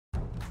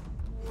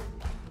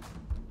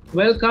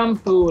Welcome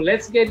to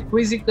Let's Get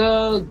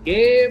Quizzical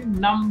game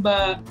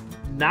number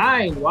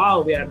 9.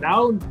 Wow, we are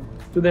down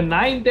to the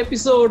 9th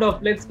episode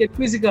of Let's Get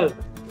Quizzical.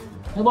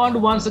 I want to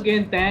once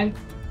again thank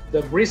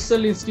the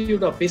Bristol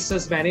Institute of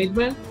Business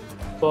Management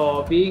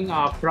for being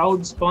our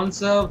proud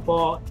sponsor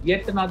for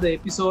yet another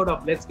episode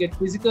of Let's Get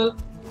Quizzical.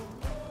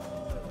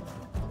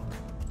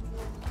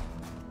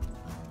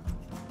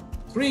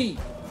 3,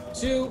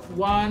 2,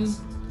 1.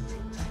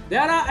 There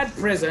are at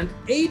present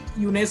 8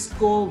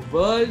 UNESCO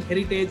World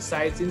Heritage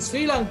Sites in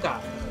Sri Lanka.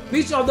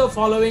 Which of the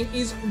following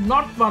is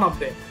not one of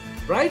them?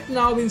 Right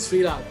now in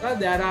Sri Lanka,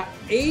 there are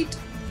 8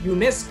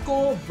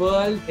 UNESCO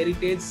World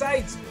Heritage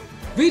Sites.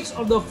 Which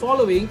of the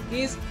following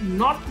is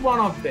not one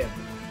of them?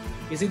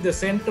 Is it the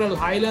Central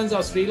Highlands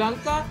of Sri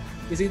Lanka?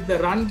 Is it the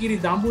Rangiri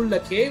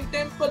Dambulla Cave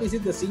Temple? Is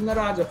it the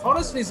Singaraja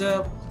Forest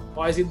Reserve?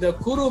 Or is it the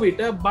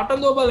Kuruvita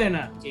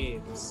Batandobalena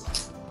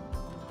Caves?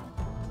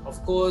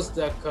 Of course,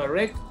 the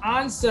correct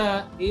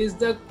answer is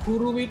the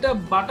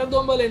Kuruvita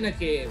Batandobalena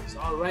Caves.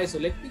 Alright, so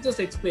let me just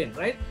explain,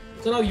 right?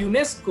 So now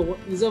UNESCO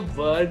is a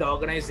world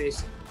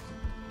organization.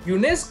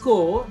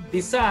 UNESCO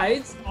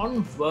decides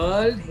on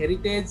World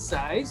Heritage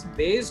Sites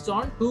based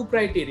on 2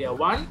 criteria.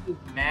 One is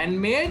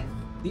man-made,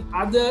 the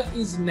other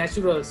is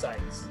natural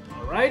sites.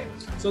 Alright,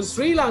 so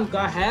Sri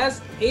Lanka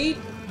has 8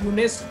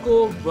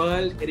 UNESCO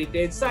World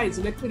Heritage Sites.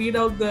 So let me read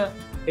out the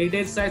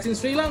heritage sites in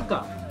Sri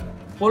Lanka.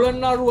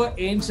 Polonnaruwa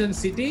Ancient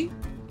City,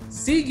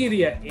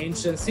 Sigiriya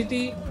Ancient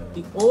City,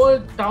 the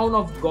old town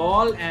of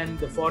Gaul and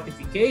the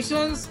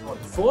fortifications or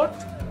the fort,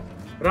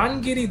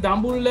 Rangiri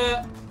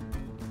Dambulla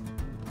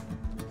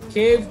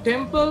Cave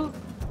Temple,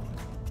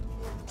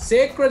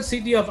 Sacred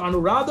City of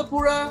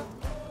Anuradhapura,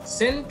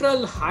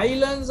 Central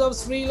Highlands of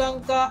Sri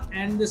Lanka,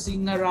 and the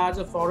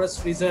Singaraja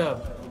Forest Reserve.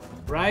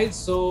 Right,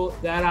 so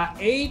there are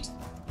 8.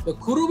 The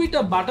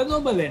Kuruvita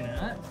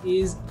Batandobalena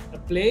is a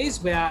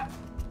place where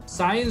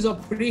signs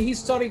of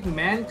prehistoric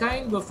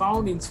mankind were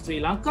found in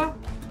Sri Lanka,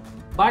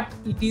 but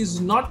it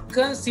is not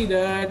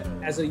considered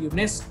as a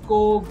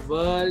UNESCO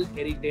World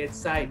Heritage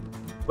Site.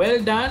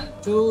 Well done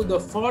to the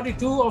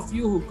 42 of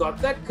you who got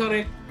that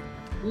correct.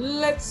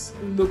 Let's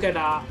look at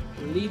our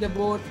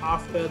leaderboard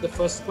after the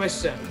first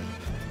question.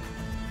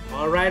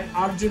 Alright,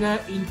 Arjuna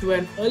into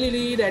an early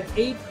lead at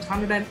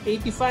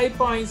 885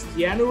 points.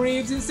 Keanu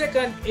Reeves in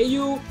second.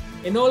 AU,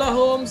 Enola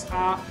Holmes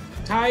are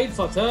tied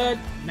for third.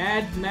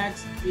 Mad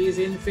Max is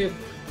in fifth.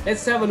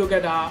 Let's have a look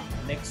at our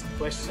next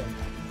question.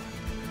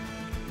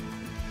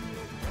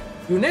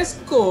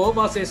 UNESCO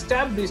was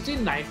established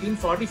in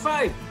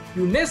 1945.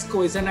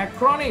 UNESCO is an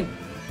acronym.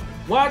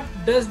 What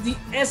does the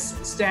S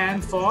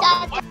stand for?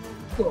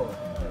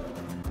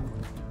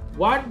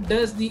 What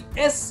does the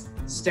S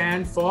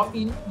stand for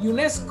in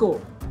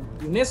UNESCO?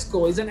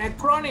 UNESCO is an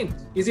acronym.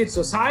 Is it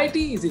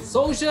society? Is it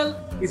social?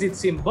 Is it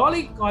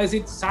symbolic? Or is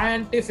it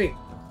scientific?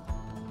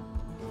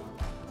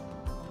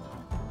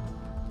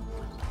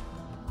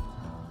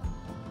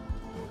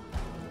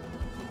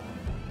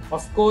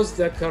 Of course,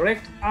 the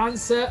correct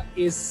answer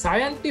is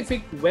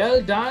scientific.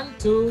 Well done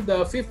to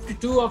the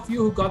 52 of you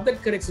who got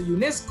that correct. So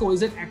UNESCO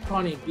is an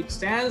acronym. It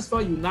stands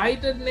for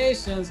United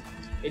Nations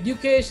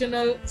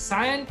Educational,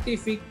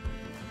 Scientific,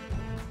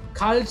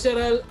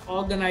 Cultural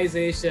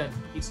Organization.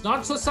 It's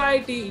not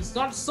society, it's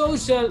not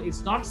social, it's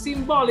not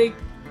symbolic.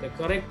 The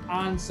correct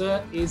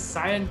answer is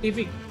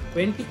scientific.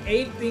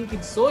 28 think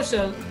it's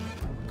social.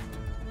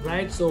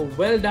 Right, so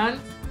well done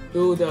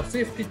to the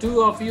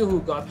 52 of you who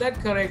got that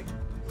correct.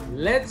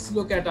 Let's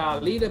look at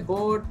our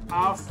leaderboard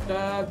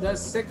after the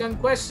second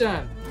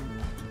question.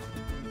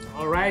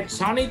 Alright,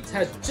 Shanit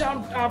has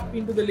jumped up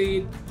into the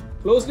lead,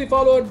 closely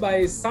followed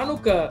by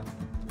Sanuka.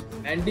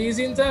 Andy is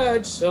in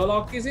third,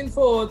 Sherlock is in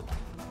fourth.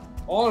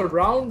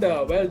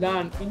 All-rounder, well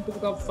done, into the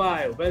top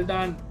 5. Well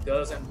done,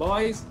 girls and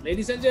boys.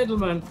 Ladies and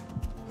gentlemen,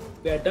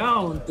 we are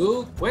down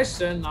to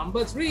question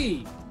number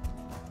 3.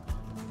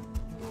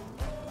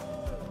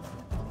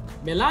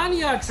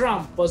 Melania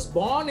Trump was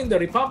born in the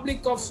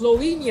Republic of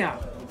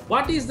Slovenia.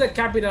 What is the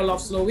capital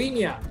of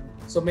Slovenia?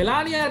 So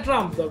Melania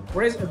Trump,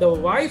 the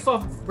wife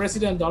of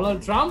President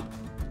Donald Trump,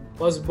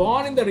 was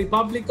born in the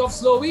Republic of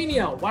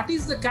Slovenia. What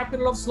is the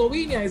capital of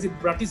Slovenia? Is it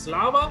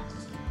Bratislava?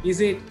 Is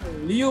it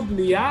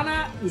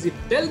Ljubljana? Is it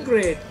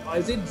Belgrade? Or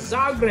is it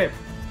Zagreb?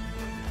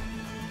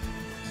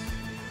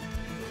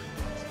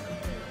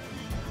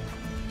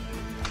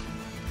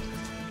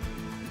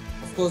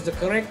 Of course, the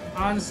correct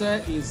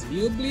answer is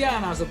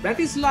Ljubljana. So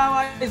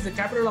Bratislava is the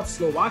capital of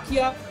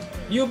Slovakia.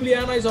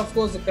 Ljubljana is, of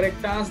course, the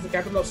correct answer, the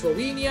capital of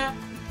Slovenia.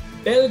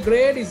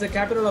 Belgrade is the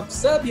capital of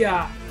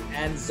Serbia,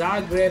 and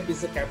Zagreb is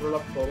the capital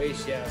of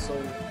Croatia. So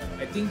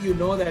I think you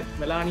know that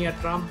Melania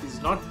Trump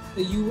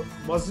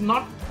was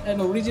not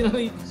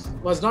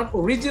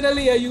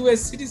originally a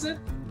US citizen.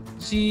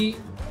 She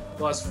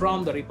was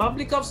from the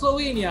Republic of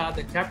Slovenia,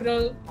 the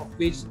capital of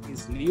which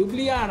is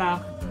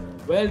Ljubljana.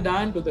 Well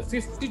done to the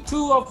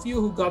 52 of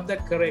you who got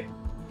that correct.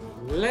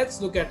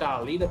 Let's look at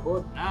our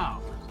leaderboard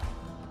now.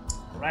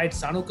 Right,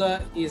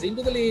 Sanuka is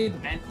into the lead,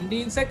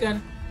 Andy in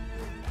second.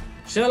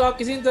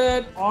 Sherlock is in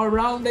third,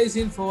 All-Rounder is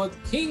in fourth,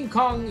 King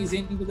Kong is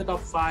into the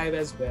top 5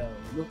 as well.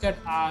 Look at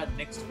our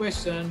next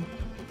question.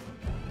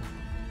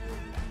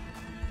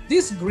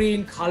 This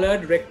green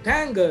colored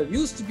rectangle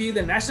used to be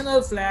the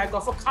national flag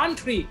of a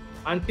country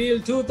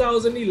until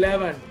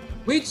 2011.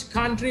 Which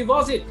country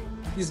was it?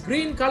 This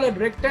green colored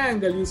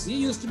rectangle you see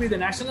used to be the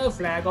national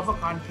flag of a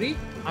country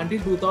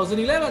until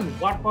 2011.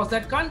 What was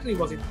that country?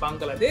 Was it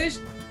Bangladesh?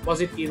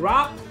 Was it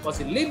Iraq? Was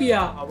it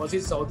Libya? Or was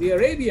it Saudi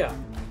Arabia?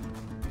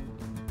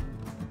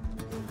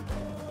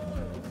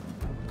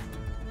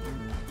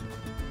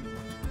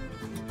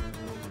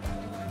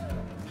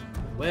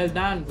 Well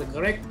done. The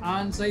correct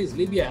answer is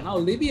Libya. Now,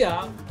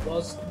 Libya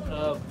was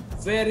a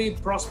very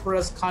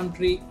prosperous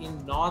country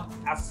in North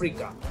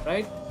Africa,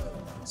 right?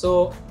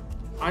 So,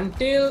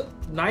 until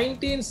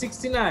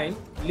 1969,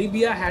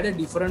 Libya had a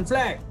different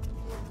flag.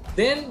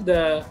 Then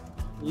the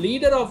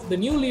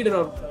new leader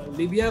of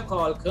Libya,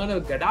 called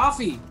Colonel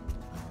Gaddafi,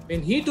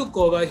 when he took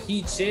over,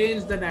 he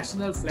changed the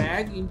national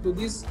flag into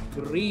this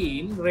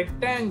green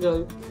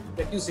rectangle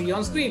that you see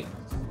on screen.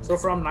 So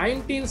from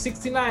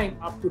 1969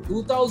 up to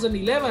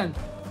 2011,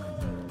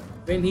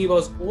 when he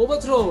was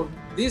overthrown,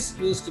 this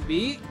used to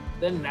be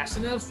the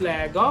national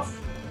flag of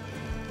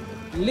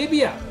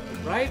Libya,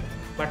 right?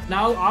 But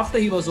now after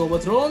he was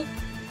overthrown,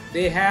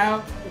 they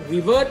have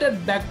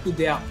reverted back to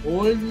their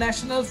old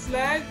national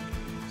flag.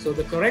 So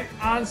the correct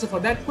answer for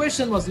that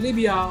question was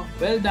Libya.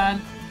 Well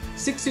done.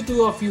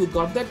 62 of you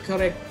got that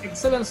correct.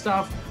 Excellent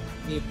stuff.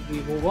 We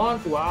move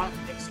on to our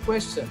next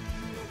question.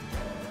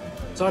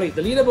 Sorry,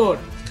 the leaderboard.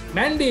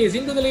 Mandy is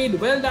into the lead.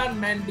 Well done,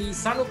 Mandy.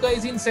 Sanuka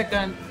is in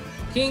second.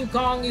 King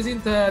Kong is in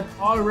third.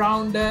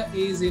 All-Rounder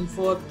is in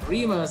fourth.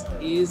 Remus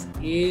is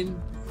in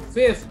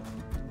fifth.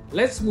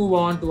 Let's move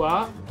on to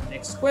our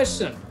next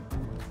question.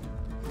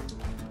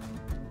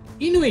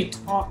 Inuit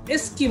or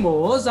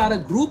Eskimos are a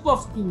group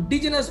of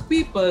indigenous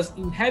peoples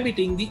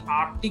inhabiting the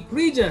Arctic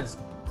regions.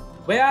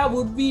 Where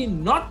would we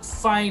not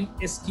find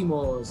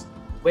Eskimos?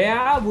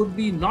 Where would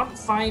we not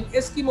find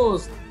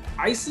Eskimos?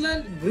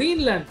 Iceland,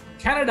 Greenland,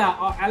 Canada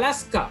or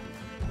Alaska?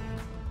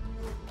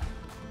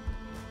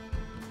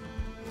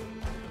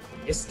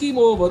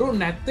 Eskimo varu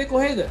natte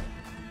koheda?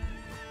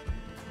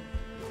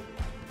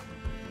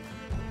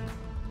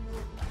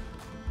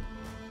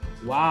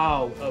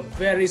 Wow, a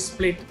very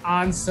split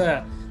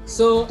answer.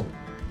 So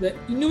the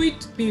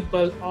Inuit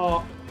people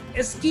or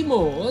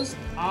Eskimos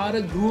are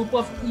a group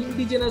of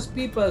indigenous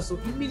people. So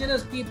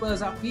indigenous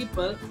peoples are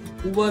people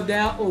who were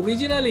there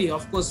originally.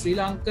 Of course, Sri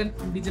Lankan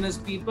indigenous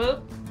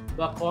people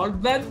were called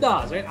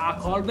Vedas, right? Are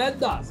called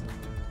Vedas.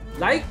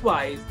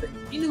 Likewise, the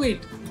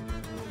Inuit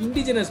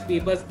indigenous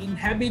peoples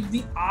inhabit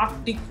the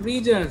Arctic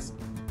regions,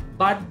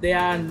 but they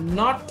are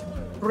not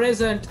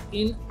present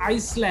in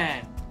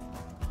Iceland.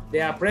 They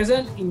are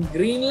present in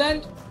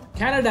Greenland,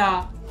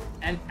 Canada,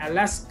 and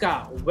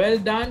Alaska. Well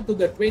done to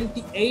the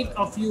 28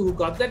 of you who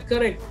got that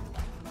correct.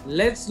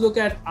 Let's look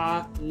at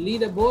our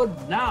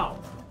leaderboard now.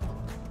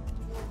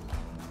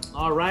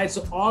 All right,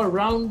 so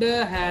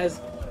All-Rounder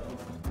has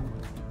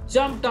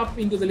jumped up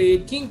into the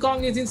lead. King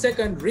Kong is in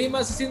second.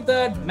 Remus is in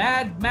third.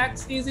 Mad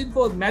Max is in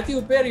fourth.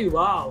 Matthew Perry,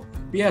 wow.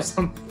 We have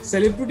some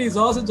celebrities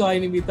also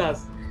joining with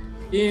us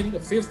in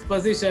fifth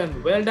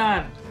position. Well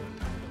done.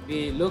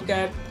 We look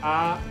at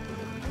our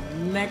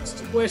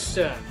next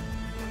question.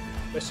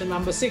 Question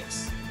number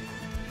 6.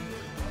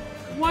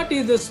 What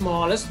is the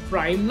smallest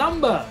prime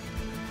number?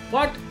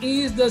 What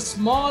is the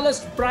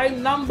smallest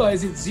prime number?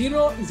 Is it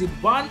 0? Is it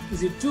 1?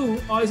 Is it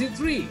 2? Or is it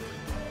 3?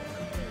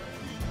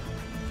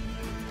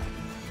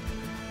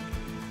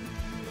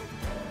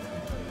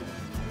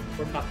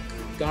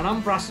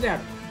 Ganam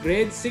Prashnayak,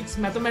 grade 6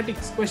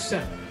 mathematics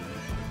question.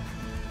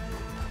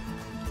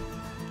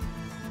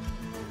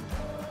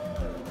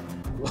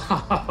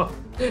 Wow,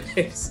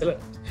 excellent.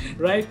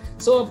 Right?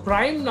 So a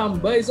prime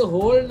number is a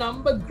whole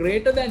number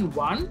greater than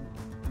 1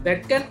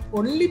 that can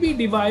only be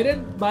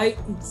divided by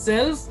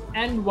itself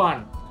and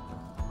 1.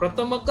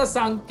 Pratamaka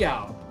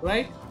Sankhya,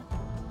 right?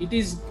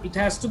 It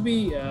has to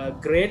be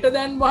greater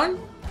than 1.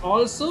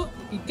 Also,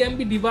 it can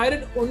be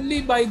divided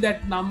only by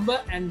that number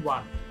and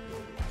 1.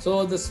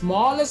 So the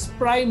smallest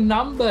prime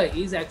number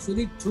is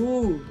actually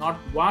 2, not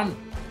 1.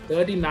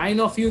 39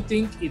 of you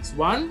think it's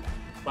 1,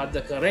 but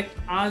the correct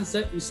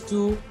answer is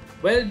 2.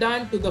 Well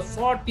done to the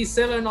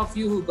 47 of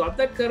you who got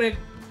that correct.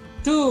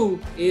 2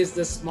 is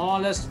the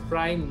smallest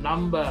prime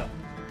number.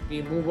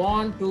 We move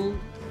on to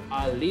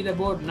our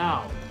leaderboard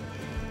now.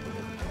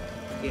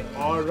 Okay,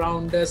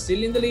 All-Rounder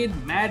still in the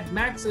lead. Mad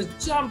Max has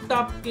jumped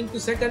up into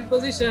second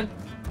position.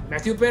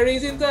 Matthew Perry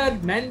is in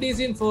third. Mandy is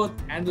in fourth.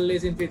 Handel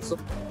is in fifth. So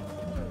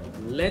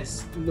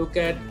let's look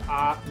at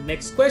our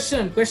next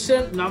question.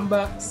 Question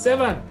number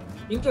 7.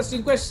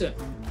 Interesting question.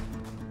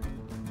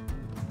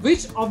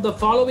 Which of the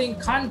following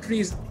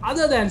countries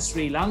other than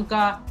Sri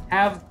Lanka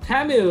have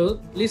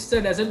Tamil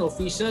listed as an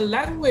official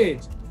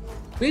language?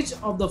 Which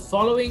of the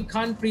following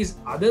countries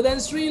other than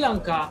Sri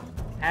Lanka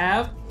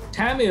have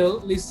Tamil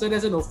listed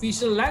as an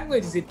official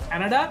language? Is it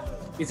Canada?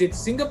 Is it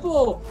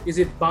Singapore? Is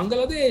it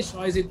Bangladesh?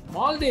 Or is it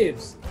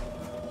Maldives?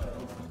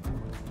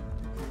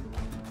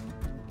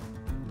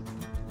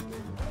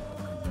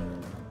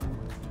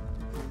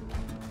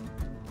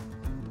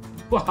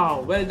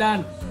 Wow, well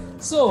done.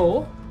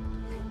 So,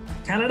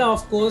 Canada,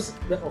 of course,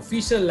 the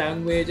official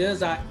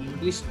languages are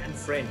English and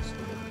French.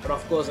 But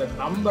of course, a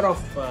number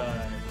of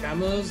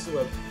Tamils who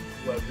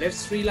have left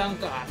Sri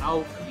Lanka are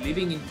now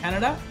living in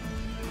Canada.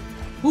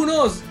 Who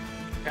knows?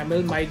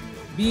 Tamil might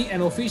be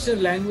an official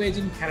language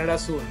in Canada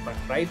soon, but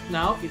right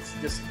now it's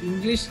just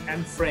English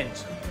and French.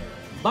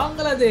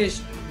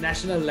 Bangladesh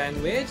national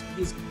language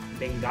is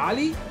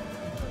Bengali.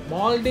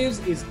 Maldives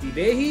is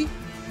Divehi.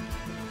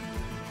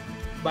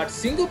 But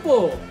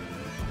Singapore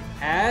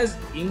has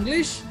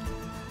English,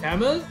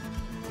 Tamil,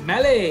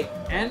 Malay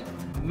and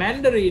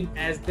Mandarin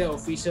as their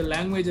official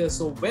languages.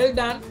 So well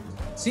done.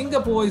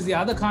 Singapore is the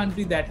other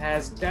country that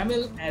has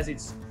Tamil as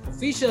its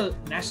official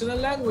national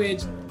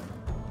language.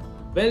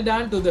 Well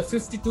done to the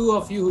 52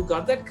 of you who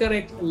got that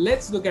correct.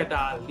 Let's look at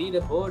our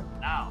leaderboard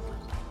now.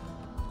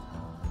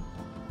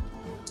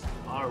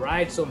 All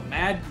right, so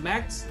Mad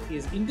Max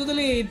is into the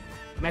lead.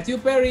 Matthew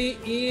Perry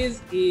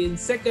is in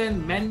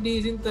second. Mandy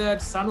is in third.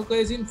 Sanuka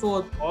is in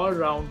fourth.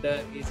 All-rounder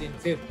is in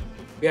fifth.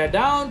 We are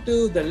down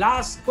to the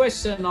last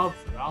question of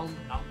round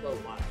number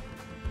 1.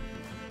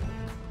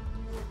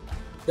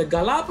 The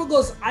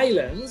Galapagos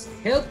Islands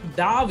helped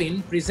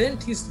Darwin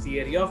present his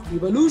theory of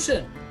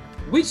evolution.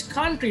 Which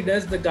country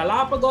does the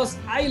Galapagos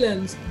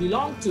Islands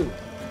belong to?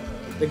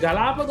 The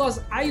Galapagos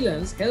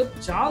Islands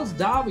helped Charles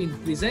Darwin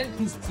present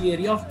his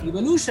theory of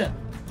evolution.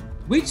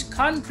 Which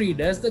country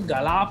does the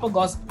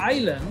Galapagos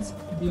Islands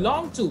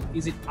belong to?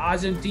 Is it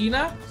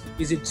Argentina?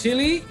 Is it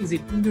Chile? Is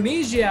it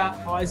Indonesia?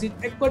 Or is it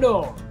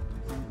Ecuador?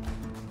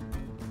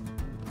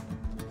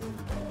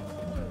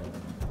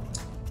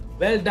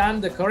 Well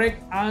done. The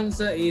correct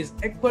answer is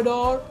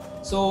Ecuador.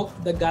 So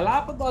the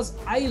Galapagos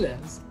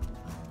Islands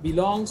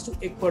belongs to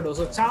Ecuador.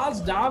 So Charles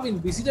Darwin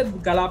visited the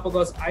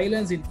Galapagos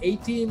Islands in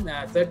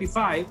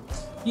 1835.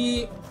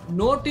 He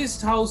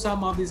noticed how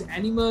some of these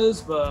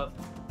animals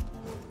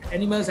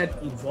had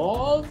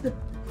evolved,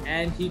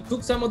 and he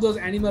took some of those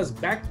animals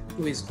back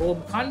to his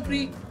home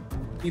country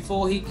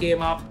before he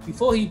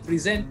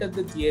presented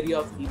the theory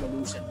of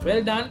evolution.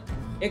 Well done.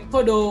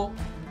 Ecuador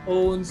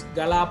owns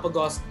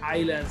Galapagos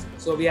Islands.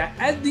 So we are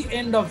at the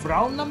end of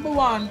round number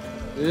 1.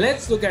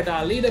 Let's look at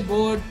our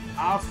leaderboard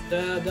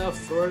after the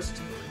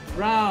first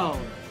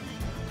round.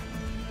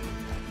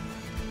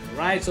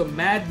 Right, so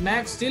Mad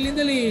Max still in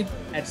the lead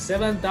at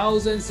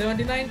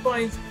 7,079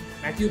 points.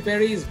 Matthew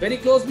Perry is very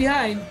close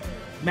behind.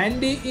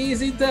 Mandy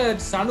is in third.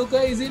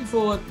 Sanuka is in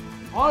fourth.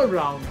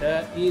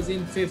 All-rounder is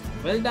in fifth.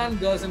 Well done,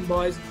 girls and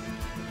boys.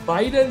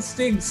 Biden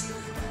stinks.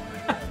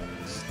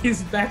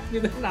 He's back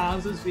with an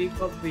answer streak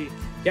of 3.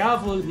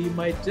 Careful, he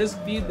might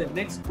just be the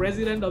next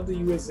president of the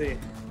USA.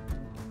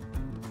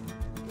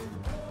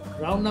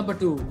 Round number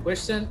 2.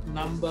 Question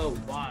number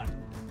 1.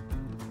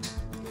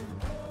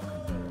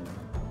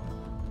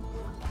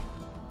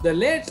 The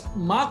late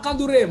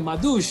Makandure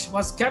Madush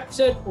was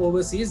captured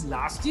overseas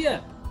last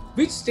year.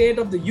 Which state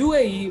of the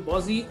UAE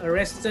was he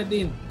arrested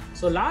in?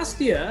 So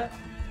last year,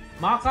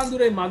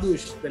 Makandure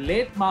Madush, the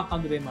late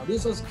Makandure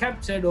Madush, was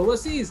captured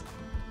overseas.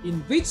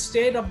 In which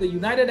state of the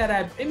United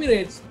Arab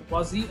Emirates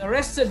was he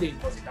arrested in?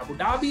 Was it Abu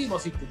Dhabi?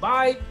 Was it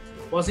Dubai?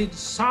 Was it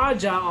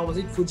Sharjah? Or was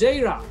it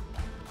Fujairah?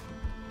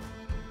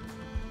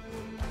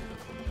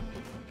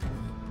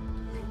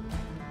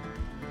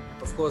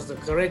 Of course, the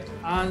correct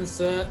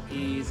answer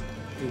is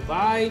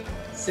Dubai.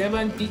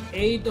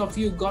 78 of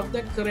you got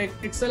that correct.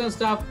 Excellent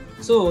stuff.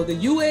 So the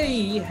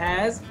UAE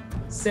has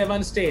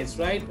 7 states,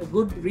 right? A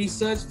good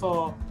research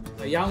for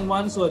the young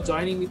ones who are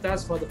joining with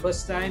us for the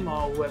first time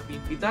or who have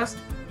been with us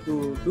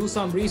to do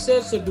some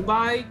research. So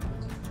Dubai,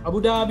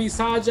 Abu Dhabi,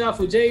 Sharjah,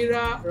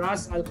 Fujairah,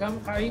 Ras Al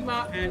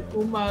Khaimah and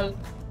Al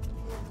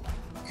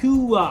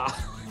Quwwa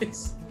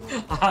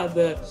are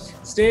the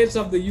states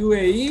of the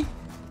UAE,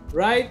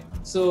 right?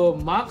 So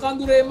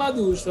Makandure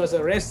Madush was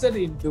arrested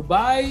in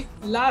Dubai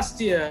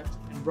last year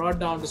and brought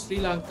down to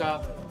Sri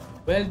Lanka.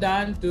 Well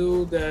done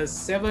to the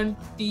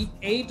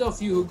 78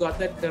 of you who got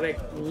that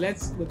correct.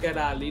 Let's look at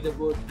our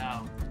leaderboard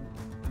now.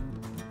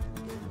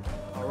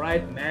 All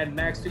right, Mad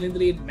Max still in the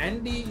lead.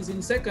 Mandy is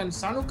in second.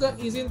 Sanuka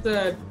is in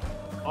third.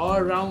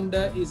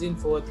 All-rounder is in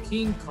fourth.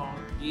 King Kong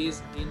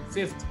is in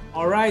fifth.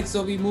 All right,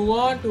 so we move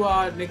on to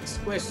our next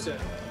question.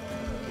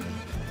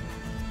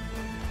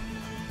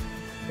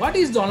 What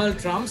is Donald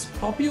Trump's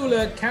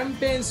popular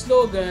campaign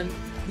slogan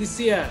this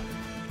year?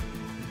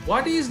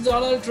 What is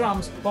Donald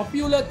Trump's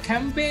popular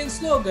campaign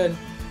slogan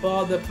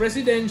for the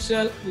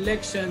presidential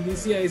election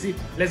this year? Is it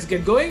 "Let's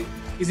get going"?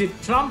 Is it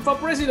 "Trump for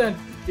president"?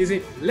 Is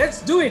it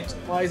 "Let's do it"?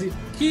 Or is it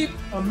 "Keep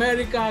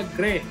America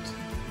Great"?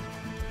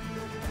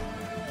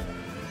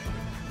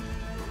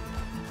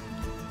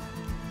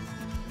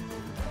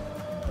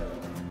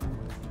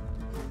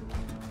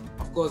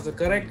 Of course, the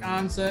correct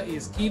answer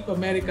is "Keep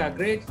America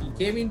Great." He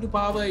came into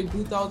power in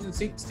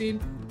 2016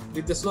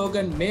 with the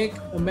slogan "Make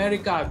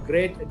America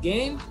Great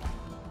Again."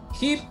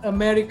 Keep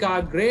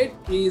America Great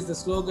is the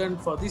slogan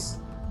for this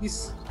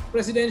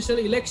presidential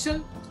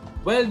election.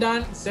 Well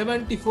done.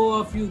 74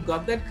 of you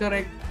got that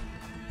correct.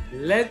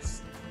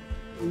 Let's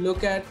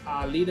look at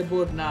our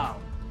leaderboard now.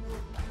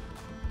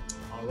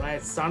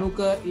 Alright,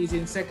 Sanuka is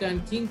in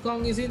second, King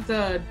Kong is in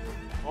third,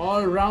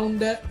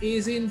 All-Rounder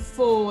is in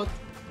fourth,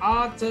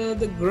 Arthur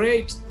the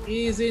Great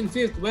is in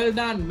fifth. Well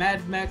done,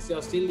 Mad Max,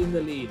 you're still in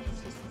the lead.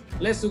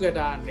 Let's look at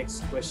our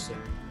next question.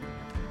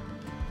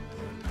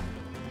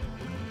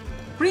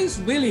 Prince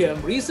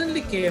William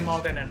recently came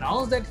out and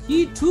announced that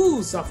he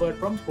too suffered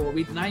from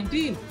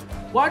COVID-19.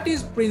 What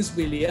is Prince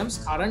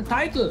William's current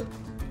title?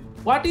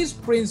 What is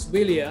Prince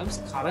William's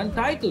current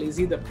title? Is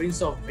he the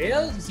Prince of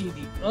Wales? Is he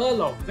the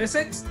Earl of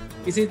Wessex?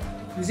 Is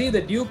he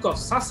the Duke of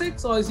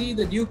Sussex, or is he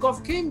the Duke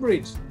of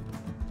Cambridge?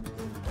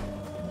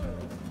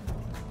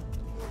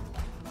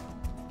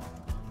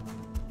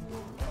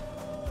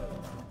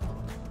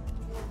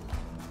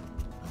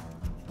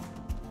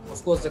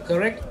 Of course, the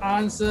correct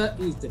answer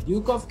is the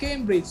Duke of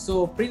Cambridge.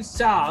 So Prince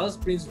Charles,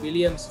 Prince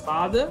William's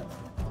father,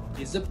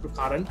 is the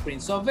current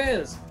Prince of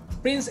Wales.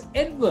 Prince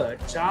Edward,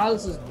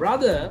 Charles's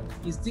brother,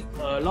 is the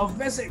Earl of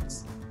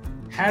Wessex.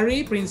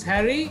 Prince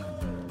Harry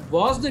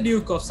was the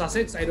Duke of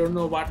Sussex. I don't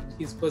know what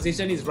his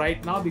position is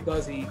right now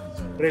because he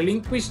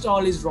relinquished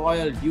all his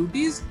royal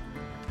duties.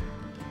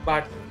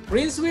 But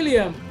Prince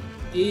William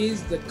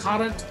is the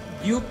current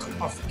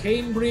Duke of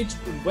Cambridge.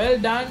 Well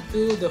done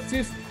to the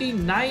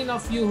 59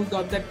 of you who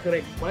got that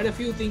correct. Quite a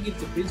few think it's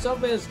the Prince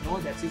of Wales. No,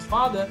 that's his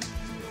father.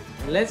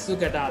 Let's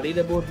look at our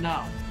leaderboard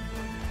now.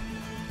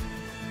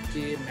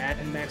 Okay, Matt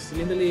and Max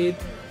still in the lead.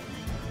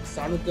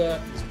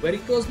 Sanuka is very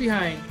close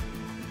behind.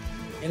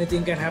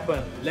 Anything can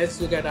happen. Let's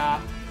look at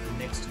our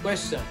next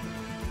question.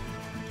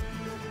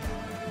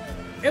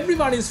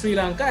 Everyone in Sri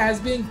Lanka has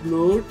been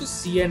glued to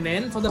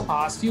CNN for the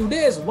past few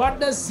days.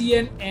 What does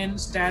CNN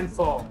stand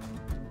for?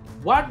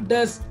 What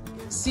does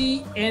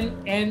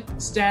CNN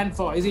stand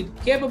for? Is it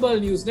Capable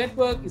News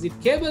Network? Is it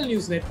Cable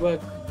News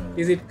Network?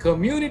 Is it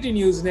Community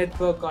News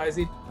Network? Or is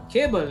it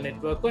Cable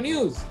Network for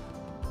News?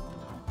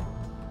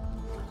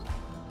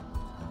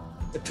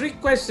 The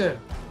trick question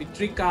with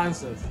trick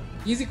answers.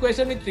 Easy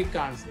question with trick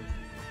answers.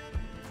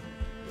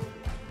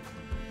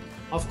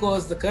 Of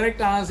course, the correct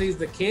answer is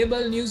the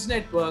Cable News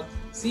Network.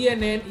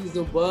 CNN is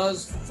the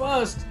world's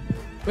first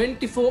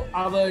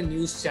 24-hour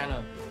news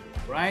channel,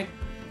 right?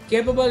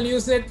 Capable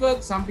News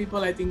Network, some people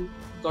I think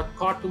got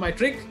caught to my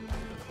trick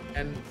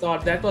and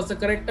thought that was the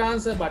correct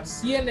answer, but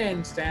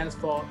CNN stands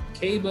for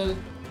Cable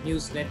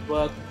News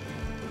Network.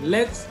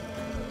 Let's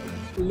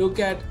look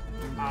at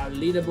our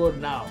leaderboard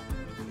now.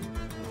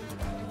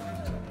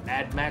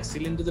 Mad Max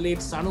still into the lead,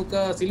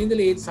 Sanuka still in the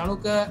lead.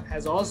 Sanuka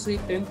has also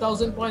hit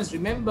 10,000 points.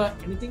 Remember,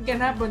 anything can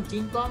happen.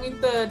 King Kong in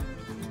third,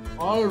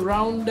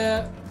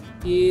 All-Rounder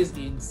is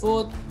in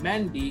fourth,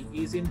 Mandy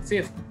is in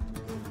fifth.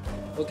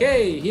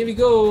 Okay, here we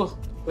go.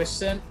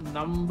 Question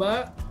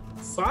number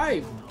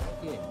 5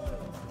 now. Okay.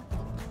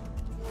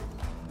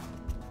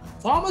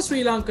 Former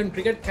Sri Lankan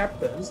cricket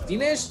captains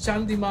Dinesh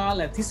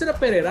Chandimal and Thisara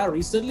Perera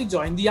recently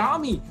joined the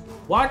army.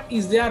 What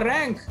is their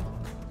rank?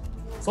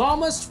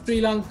 Former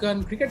Sri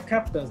Lankan cricket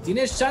captains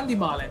Dinesh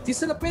Chandimal and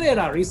Thisara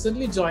Perera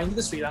recently joined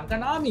the Sri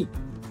Lankan army.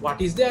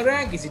 What is their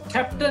rank? Is it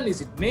captain? Is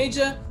it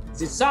major?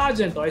 Is it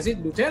sergeant? Or is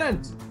it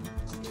lieutenant?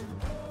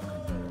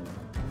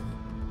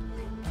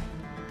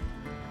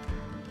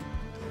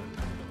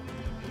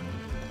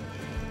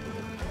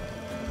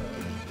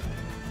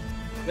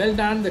 Well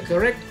done. The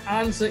correct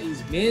answer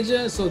is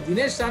major. So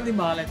Dinesh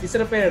Chandimal and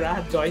Thisara Perera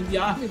have joined the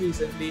army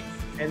recently,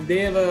 and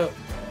they were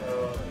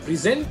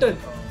presented.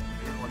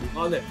 What do you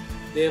call it?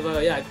 They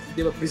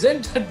were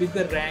presented with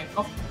the rank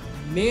of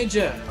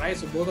major, right?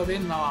 So both of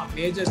them now are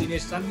Major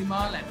Dinesh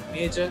Chandimal and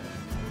Major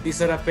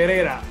Thisara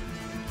Perera.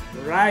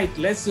 Right,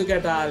 let's look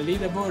at our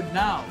leaderboard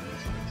now.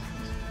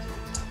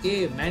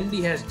 Okay,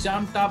 Mandy has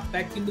jumped up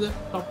back into the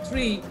top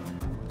 3.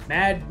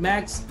 Mad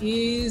Max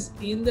is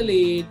in the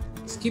lead.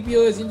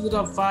 Scipio is into the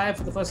top 5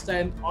 for the first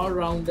time.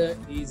 All-Rounder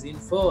is in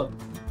 4th.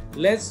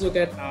 Let's look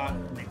at our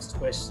next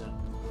question.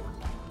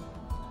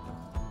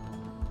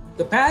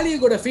 The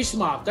Paliagoda Fish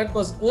Market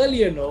was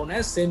earlier known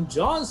as St.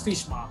 John's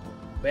Fish Market.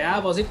 Where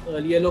was it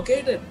earlier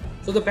located?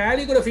 So the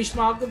Paliagoda Fish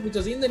Market, which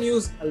was in the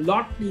news a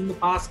lot in the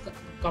past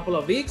couple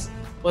of weeks,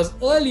 was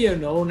earlier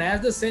known as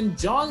the St.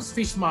 John's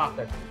Fish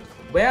Market.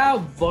 Where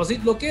was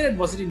it located?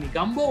 Was it in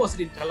Negombo? Was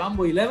it in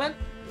Colombo 11?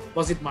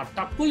 Was it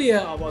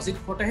Mattapulia or was it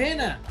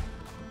Kotahena?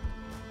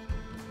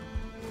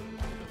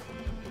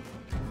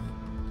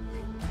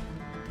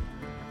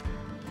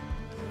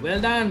 Well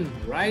done,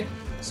 right?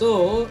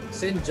 So,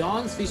 St.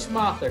 John's Fish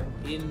Market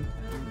in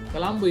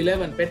Colombo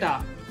 11,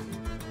 Peta,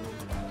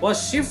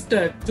 was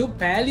shifted to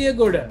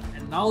Paliagoda,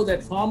 and now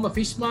that former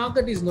fish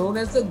market is known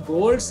as the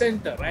Gold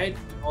Center, right?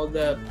 All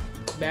the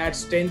bad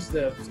stench,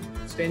 the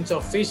stench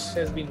of fish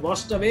has been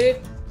washed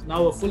away.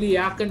 Now a fully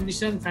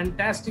air-conditioned,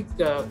 fantastic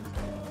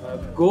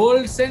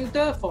gold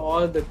center for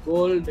all the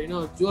gold,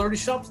 jewelry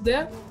shops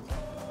there.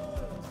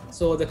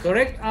 So the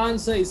correct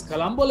answer is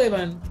Colombo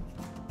 11.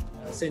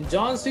 St.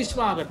 John's Fish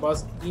Market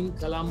was in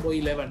Colombo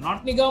 11,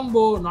 not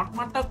Negombo, not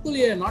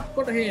Mattapulia, not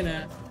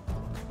Kotahena.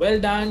 Well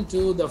done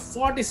to the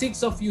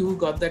 46 of you who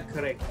got that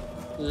correct.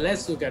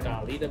 Let's look at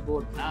our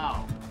leaderboard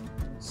now.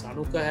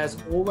 Sanuka has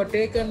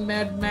overtaken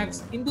Mad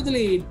Max into the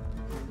lead.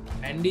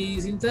 Mandy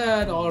is in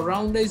third,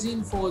 all-rounder is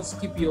in fourth,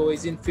 Scipio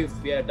is in fifth.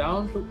 We are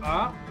down to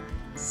our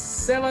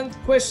seventh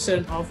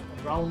question of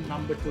round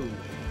number 2.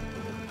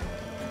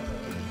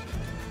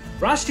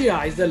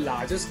 Russia is the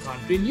largest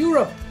country in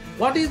Europe.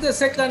 What is the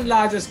second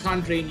largest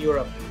country in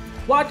Europe?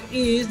 What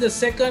is the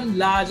second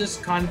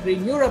largest country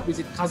in Europe? Is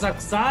it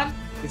Kazakhstan?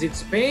 Is it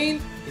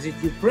Spain? Is it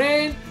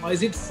Ukraine? Or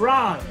is it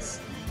France?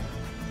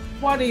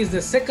 What is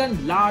the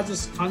second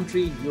largest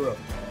country in Europe?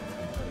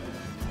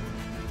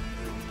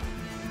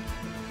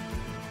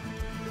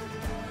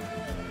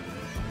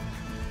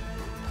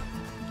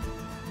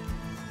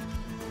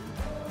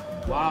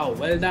 Wow,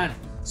 well done.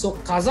 So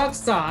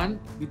Kazakhstan,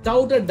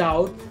 without a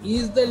doubt,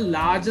 is the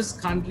largest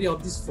country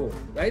of this 4,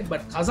 right?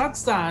 But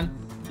Kazakhstan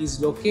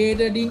is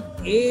located in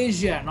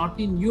Asia, not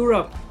in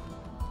Europe.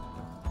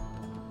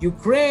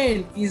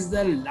 Ukraine is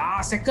the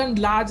second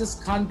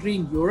largest country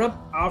in Europe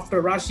after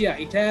Russia.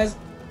 It has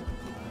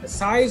a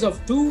size of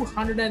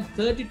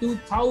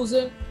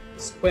 232,000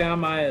 square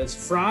miles.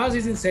 France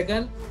is in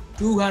second,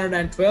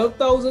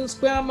 212,000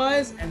 square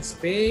miles, and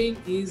Spain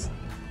is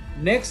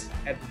next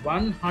at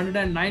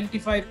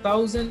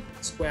 195,000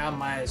 square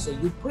miles. So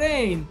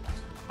Ukraine,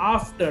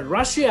 after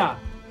Russia,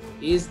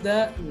 is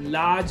the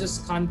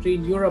largest country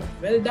in Europe.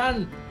 Well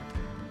done.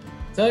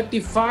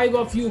 35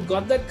 of you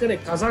got that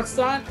correct.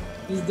 Kazakhstan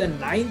is the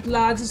 9th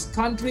largest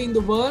country in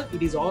the world.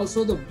 It is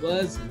also the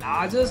world's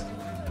largest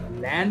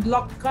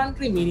landlocked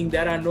country, meaning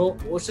there are no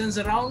oceans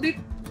around it,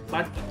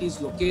 but it is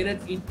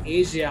located in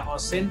Asia, or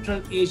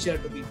Central Asia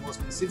to be more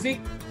specific.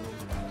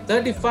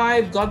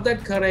 35 got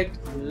that correct.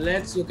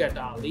 Let's look at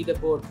our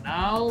leaderboard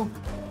now.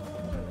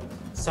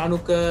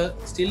 Sanuka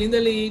still in the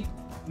lead.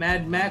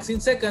 Mad Max in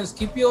second.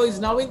 Scipio is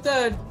now in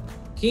third.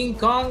 King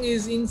Kong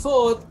is in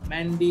fourth.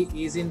 Mandy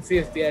is in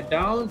fifth. We are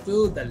down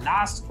to the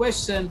last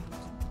question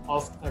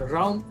of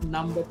round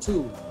number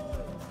 2.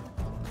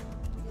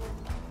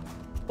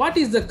 What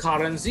is the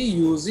currency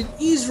used in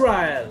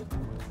Israel?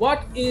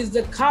 What is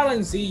the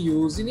currency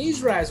used in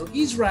Israel? So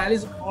Israel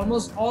is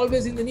almost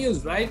always in the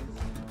news, right?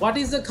 What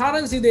is the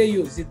currency they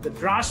use? Is it the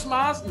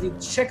drachmas? Is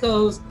it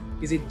shekels?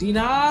 Is it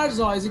dinars?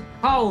 Or is it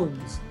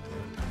pounds?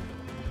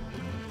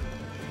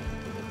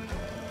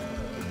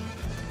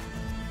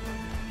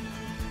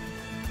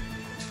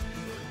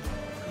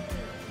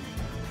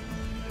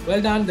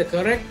 Well done. The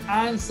correct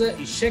answer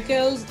is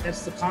shekels.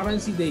 That's the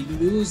currency they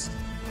use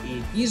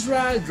in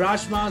Israel.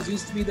 Drachmas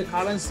used to be the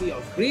currency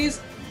of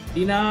Greece.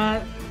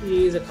 Dinar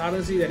is a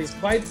currency that is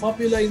quite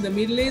popular in the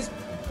Middle East.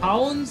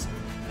 Pounds,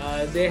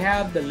 they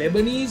have the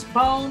Lebanese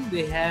pound,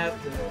 they have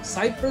the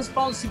Cyprus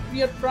pound,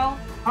 Cypriot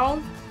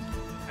pound.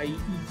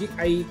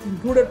 I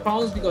included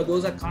pounds because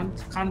those are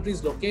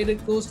countries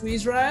located close to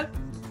Israel.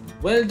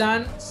 Well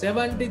done.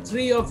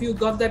 73 of you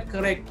got that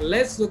correct.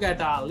 Let's look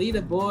at our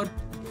leaderboard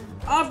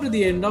after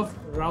the end of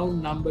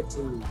round number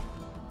 2.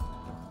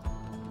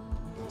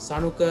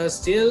 Sanuka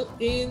still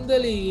in the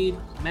lead.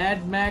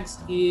 Mad Max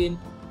in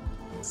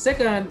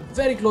second,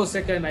 very close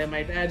second, I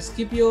might add.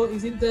 Scipio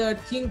is in third.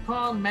 King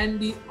Kong,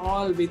 Mandy,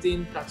 all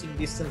within touching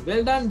distance.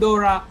 Well done,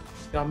 Dora.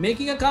 You are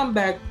making a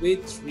comeback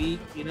with 3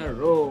 in a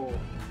row.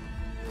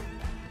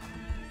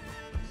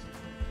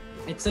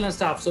 Excellent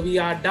stuff. So we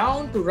are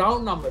down to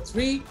round number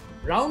 3.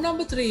 Round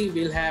number 3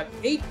 will have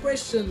 8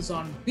 questions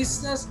on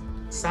business,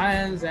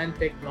 science, and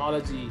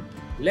technology.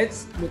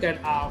 Let's look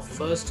at our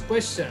first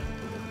question.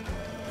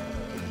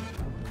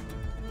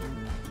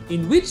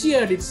 In which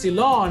year did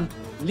Ceylon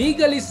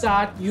legally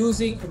start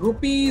using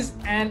rupees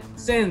and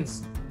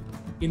cents?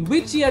 In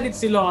which year did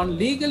Ceylon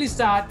legally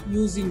start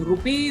using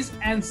rupees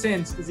and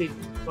cents? Was it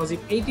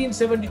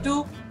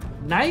 1872,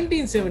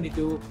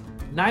 1972,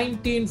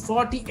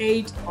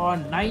 1948, or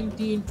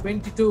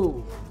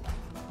 1922?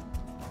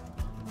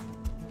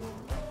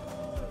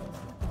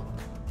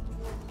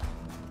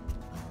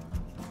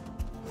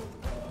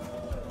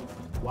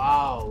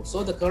 Wow,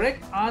 so the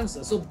correct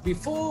answer. So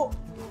before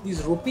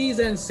these rupees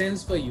and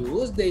cents were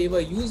used, they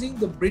were using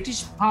the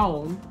British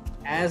pound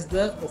as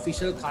the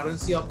official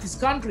currency of this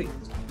country.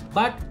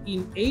 But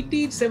in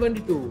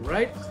 1872,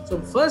 right? So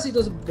first it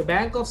was the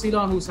Bank of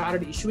Ceylon who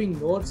started issuing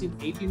notes in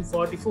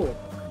 1844.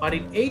 But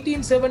in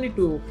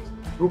 1872,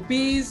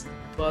 rupees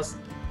was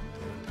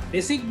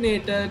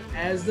designated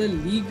as the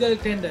legal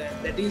tender,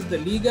 that is the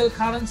legal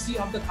currency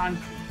of the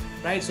country,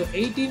 right? So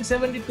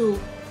 1872,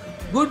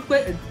 good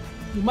question.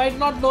 You might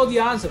not know the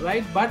answer,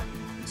 right? But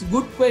it's a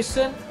good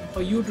question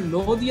for you to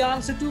know the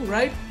answer to,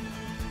 right?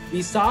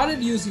 We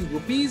started using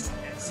rupees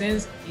and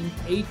cents in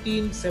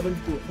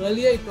 1872.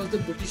 Earlier, it was the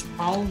British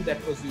pound that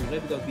was used,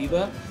 right? Because we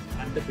were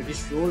under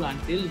British rule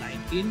until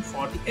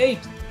 1948.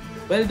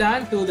 Well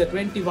done to the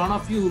 21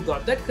 of you who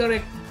got that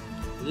correct.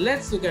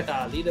 Let's look at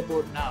our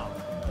leaderboard now.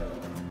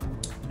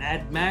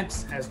 Mad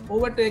Max has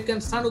overtaken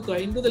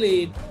Sanuka into the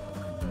lead.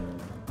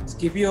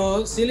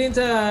 Scipio still in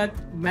third,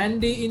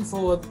 Mandy in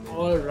fourth,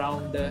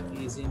 all-rounder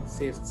is in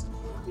fifth.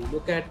 We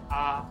look at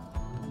our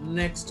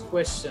next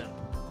question.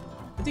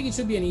 I think it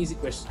should be an easy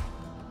question.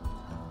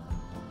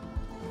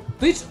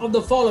 Which of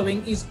the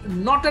following is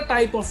not a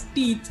type of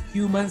teeth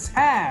humans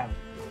have?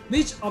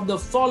 Which of the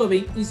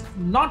following is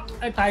not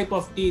a type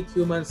of teeth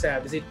humans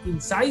have? Is it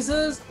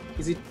incisors?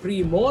 Is it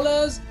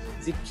premolars?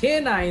 Is it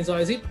canines? Or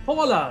is it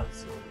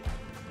molars?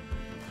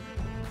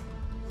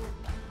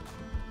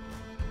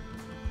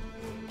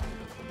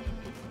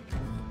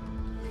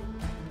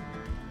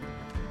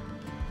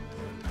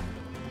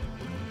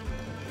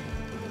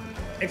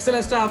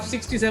 Excellent stuff.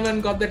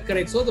 67 got that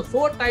correct. So the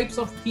 4 types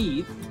of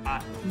teeth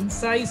are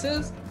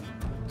incisors,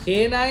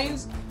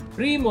 canines,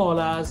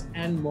 premolars,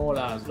 and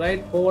molars,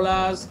 right?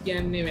 Molars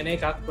can name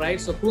right?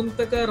 So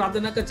kuntaka,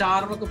 radanaka,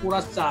 charvaka,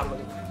 puras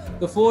charvaka.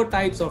 The 4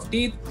 types of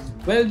teeth.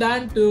 Well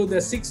done to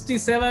the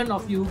 67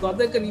 of you who got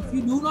that. If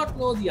you do not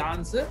know the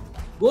answer,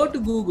 go to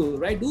Google,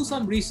 right? Do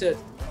some research.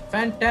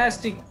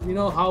 Fantastic, you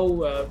know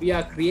how we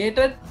are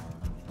created,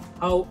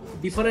 how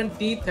different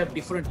teeth have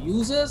different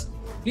uses.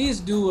 Please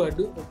do a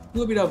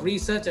bit of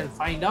research and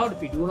find out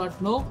if you do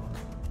not know.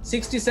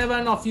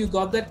 67 of you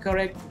got that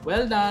correct.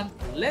 Well done.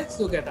 Let's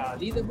look at our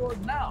leaderboard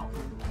now.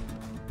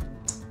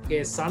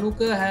 Okay,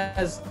 Sanuka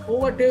has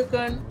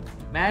overtaken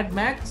Mad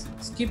Max.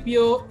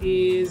 Scipio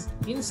is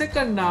in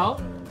second now.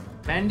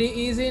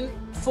 Mandy is in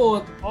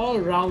fourth.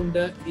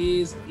 All-rounder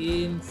is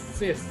in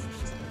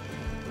fifth.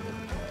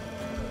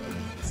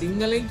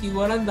 Singaling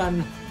kiwaran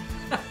done.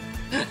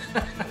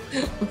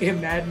 Okay,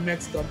 Mad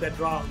Max got that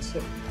wrong.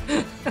 So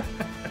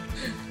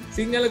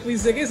Single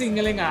quiz again,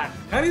 Singaling art.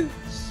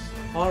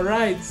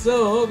 Alright,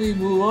 so we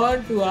move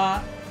on to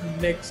our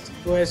next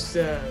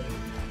question.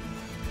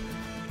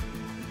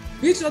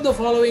 Which of the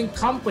following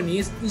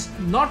companies is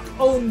not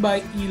owned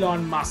by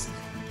Elon Musk?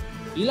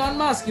 Elon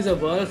Musk is a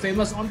world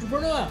famous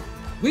entrepreneur.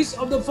 Which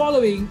of the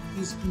following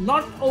is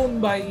not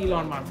owned by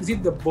Elon Musk? Is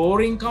it the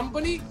Boring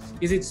Company?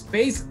 Is it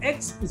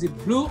SpaceX? Is it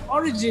Blue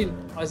Origin?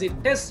 Or is it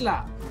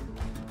Tesla?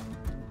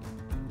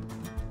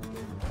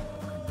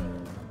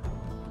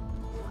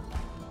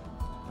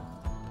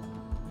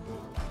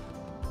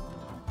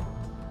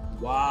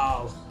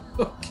 Wow.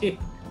 Okay.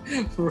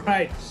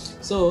 Right.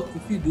 So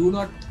if you do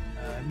not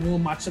know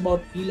much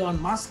about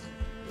Elon Musk,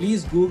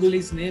 please Google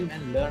his name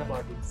and learn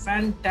about him.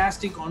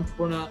 Fantastic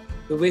entrepreneur.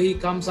 The way he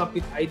comes up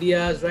with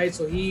ideas, right?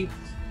 So he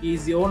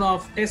is the owner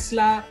of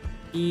Tesla.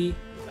 He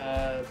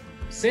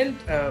sent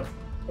a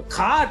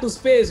car to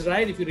space,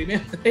 right? If you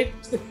remember, right?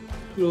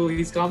 Through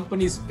his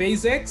company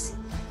SpaceX.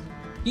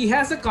 He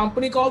has a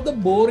company called the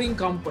Boring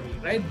Company,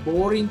 right?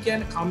 Boring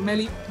can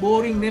kammali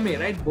boring name,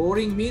 right?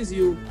 Boring means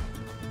you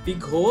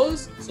dig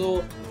holes.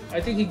 So I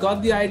think he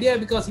got the idea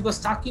because he was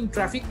stuck in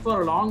traffic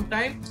for a long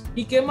time.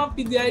 He came up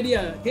with the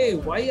idea, hey,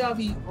 why are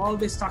we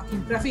always stuck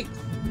in traffic?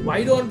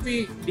 Why don't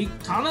we dig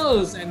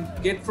tunnels and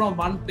get from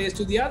one place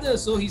to the other?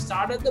 So he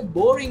started the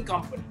Boring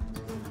Company.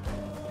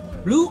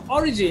 Blue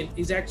Origin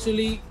is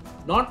actually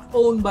not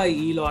owned by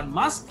Elon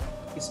Musk.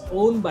 It's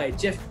owned by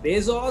Jeff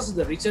Bezos,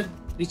 the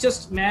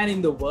richest man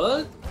in the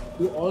world,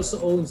 who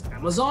also owns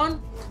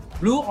Amazon.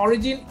 Blue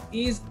Origin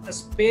is a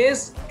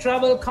space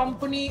travel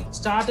company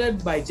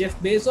started by Jeff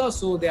Bezos.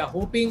 So they are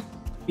hoping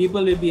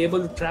people will be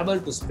able to travel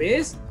to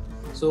space.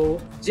 So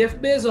Jeff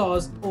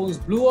Bezos owns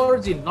Blue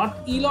Origin, not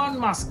Elon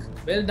Musk.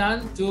 Well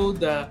done to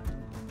the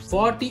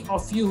 40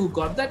 of you who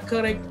got that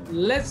correct.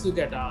 Let's look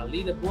at our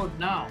leaderboard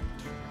now.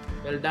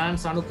 Well done.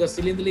 Sanuka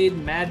still in the lead.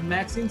 Mad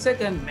Max in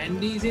second.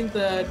 Mandy is in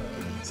third.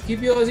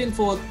 Scipio is in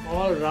fourth.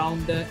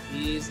 All-rounder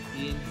is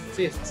in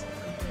fifth.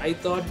 I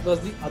thought it was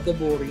the other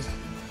Boring.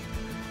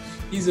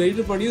 He's ready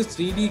to produce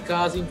 3D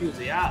cars in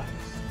future. Yeah,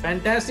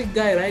 fantastic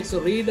guy, right?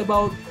 So read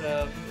about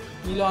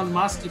Elon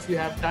Musk if you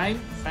have time.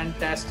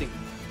 Fantastic.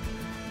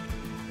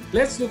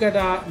 Let's look at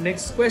our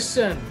next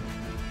question.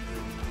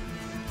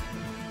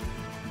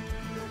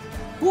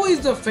 Who is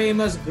the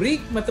famous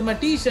Greek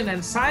mathematician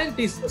and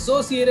scientist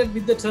associated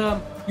with the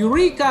term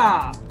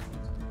Eureka?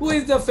 Who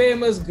is the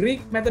famous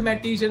Greek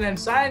mathematician and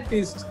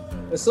scientist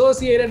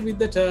associated with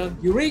the term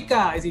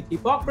Eureka? Is it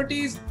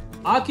Hippocrates,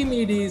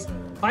 Archimedes,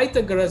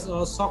 Pythagoras,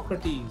 or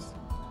Socrates?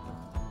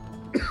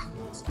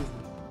 Excuse me.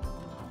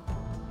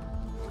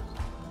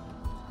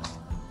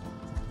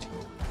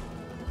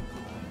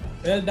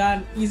 Well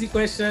done. Easy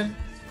question.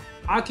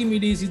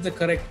 Archimedes is the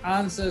correct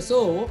answer.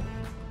 So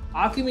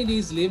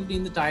Archimedes lived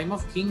in the time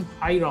of King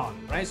Hieron,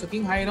 right? So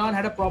King Hieron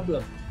had a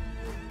problem.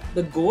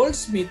 The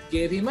goldsmith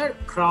gave him a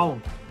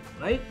crown,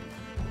 right?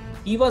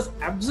 He was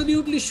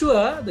absolutely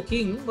sure, the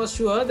king was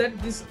sure that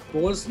this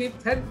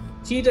goldsmith had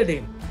cheated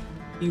him.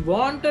 He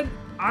wanted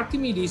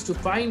Archimedes to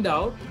find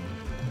out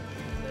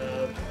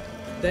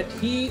that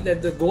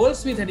the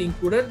goldsmith had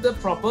included the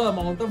proper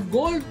amount of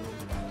gold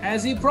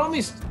as he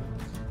promised.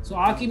 So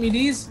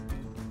Archimedes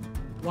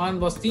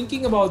was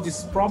thinking about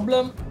this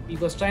problem. He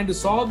was trying to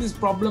solve this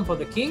problem for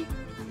the king.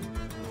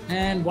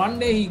 And one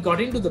day he got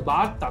into the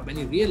bathtub and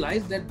he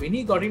realized that when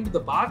he got into the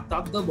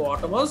bathtub, the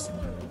water was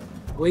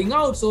going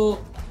out.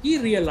 So he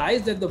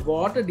realized that the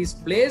water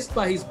displaced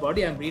by his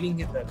body, I'm reading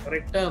it the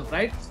correct term,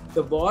 right?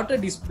 The water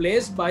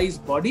displaced by his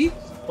body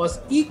was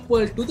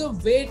equal to the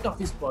weight of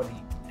his body.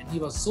 And he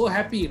was so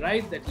happy,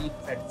 right, that he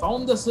had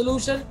found the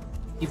solution.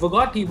 He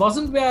forgot he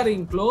wasn't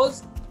wearing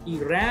clothes. He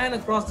ran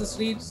across the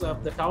streets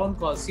of the town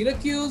called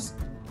Syracuse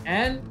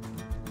and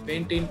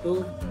went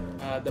into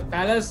the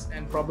palace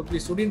and probably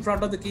stood in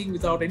front of the king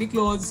without any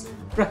clothes,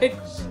 right?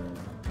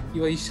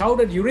 He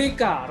shouted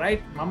Eureka,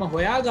 right? Mama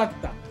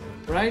Hoyagatta,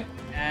 right?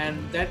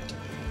 And that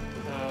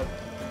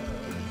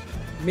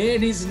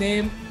made his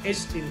name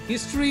etched in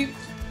history.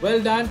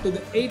 Well done to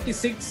the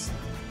 86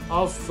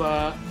 of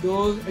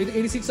those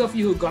 86 of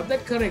you who got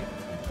that correct.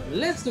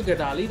 Let's look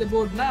at our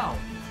leaderboard now.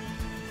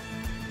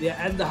 We are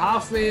at the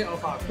halfway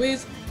of our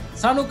quiz.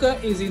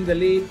 Sanuka is in the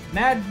lead,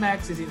 Mad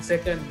Max is in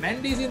second,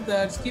 Mandy is in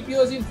third,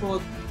 Scipio is in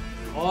fourth,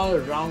 All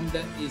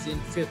Rounder is in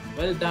fifth.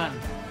 Well done.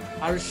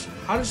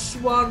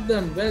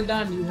 Harshvardhan, well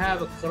done. You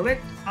have a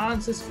correct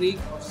answer streak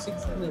of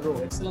 6 in a row.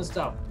 Excellent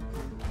stuff.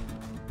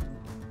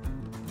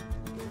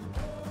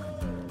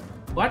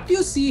 What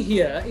you see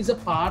here is a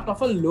part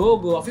of a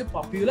logo of a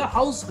popular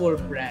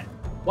household brand.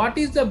 What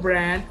is the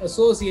brand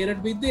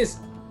associated with this?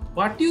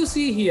 What you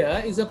see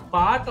here is a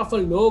part of a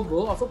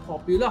logo of a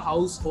popular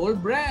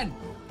household brand.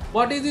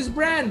 What is this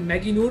brand?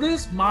 Maggi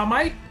noodles,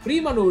 Marmite,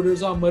 Prima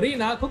noodles, or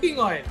Marina cooking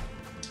oil?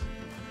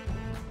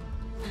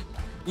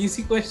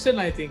 Easy question,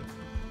 I think.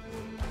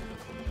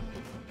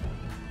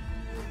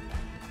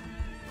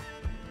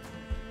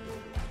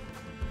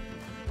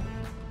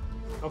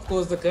 Of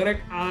course, the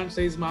correct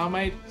answer is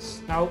Marmite.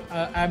 Now,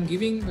 I'm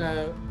giving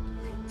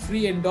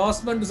free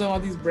endorsement to some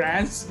of these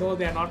brands. No,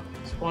 they are not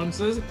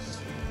sponsors,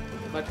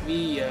 but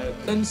we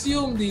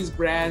consume these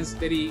brands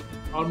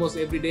almost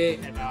every day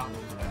in our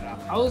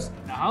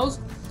house.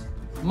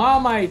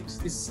 Marmite.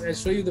 I'll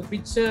show you the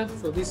picture.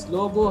 So this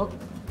logo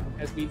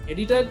has been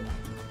edited.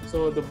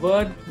 So the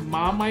word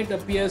Marmite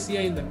appears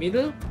here in the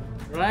middle,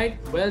 right?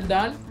 Well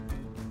done.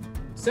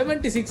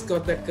 76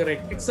 got that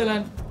correct.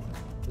 Excellent.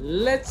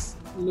 Let's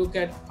look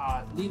at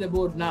our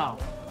leaderboard now.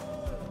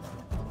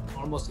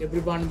 Almost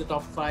everyone in the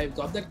top 5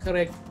 got that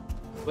correct.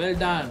 Well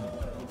done.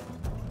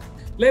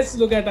 Let's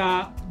look at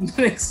our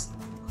next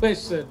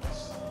question.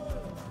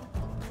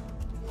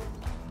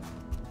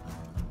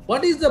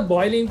 What is the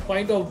boiling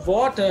point of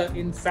water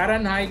in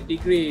Fahrenheit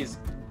degrees?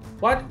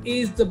 What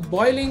is the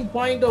boiling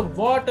point of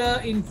water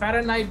in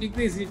Fahrenheit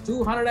degrees? Is it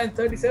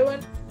 237?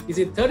 Is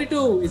it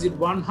 32? Is it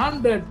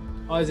 100?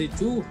 Or is it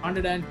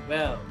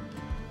 212?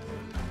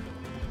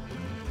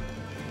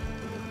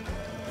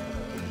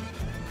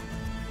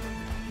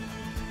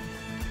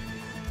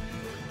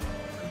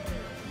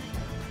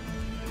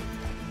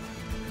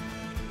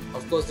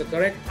 Of course, the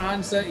correct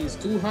answer is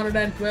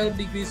 212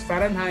 degrees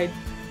Fahrenheit,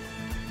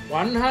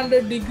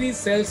 100 degrees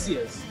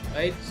Celsius,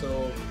 right?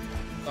 So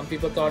some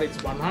people thought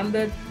it's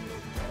 100.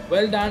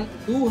 Well done.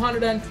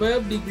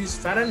 212 degrees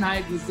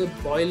Fahrenheit is the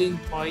boiling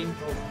point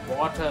of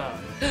water,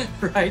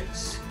 right?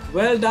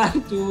 Well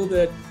done to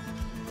the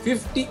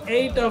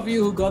 58 of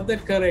you who got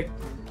that correct.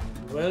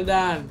 Well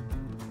done.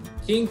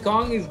 King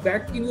Kong is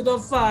back into the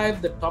top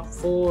 5. The top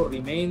 4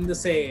 remain the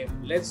same.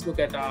 Let's look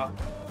at our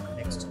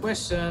next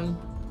question.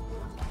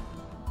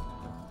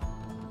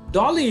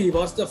 Dolly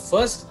was the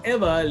first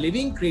ever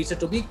living creature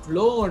to be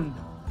cloned.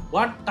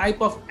 What type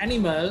of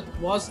animal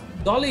was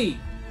Dolly?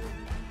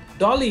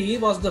 Dolly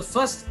was the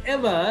first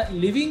ever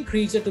living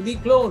creature to be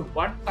cloned.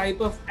 What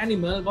type of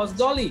animal was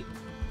Dolly?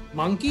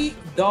 Monkey,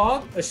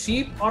 dog, a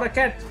sheep, or a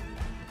cat?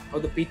 Oh,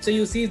 the picture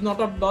you see is not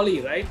of Dolly,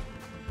 right?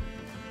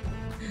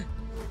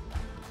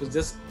 So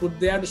just put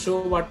there to show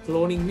what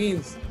cloning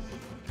means.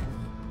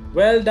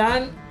 Well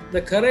done.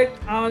 The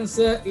correct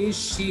answer is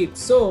sheep.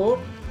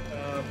 So,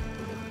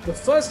 the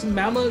first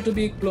mammal to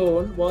be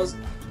cloned was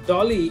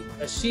Dolly,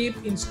 a sheep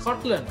in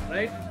Scotland,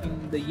 right?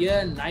 In the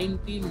year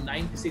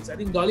 1996. I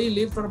think Dolly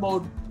lived for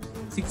about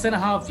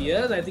 6.5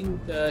 years. I think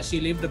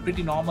she lived a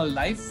pretty normal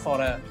life for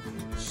a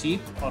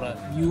sheep or a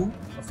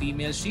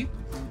female sheep.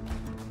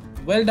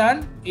 Well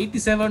done.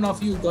 87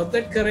 of you got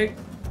that correct.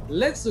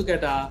 Let's look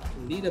at our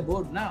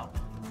leaderboard now.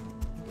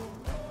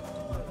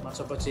 Not much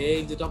of a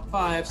change. The top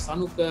 5.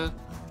 Sanuka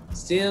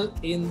still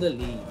in the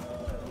lead.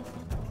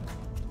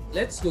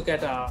 Let's look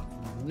at our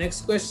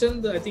next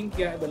question. I think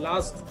the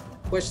last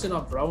question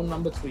of round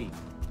number 3.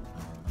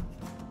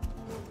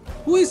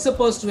 Who is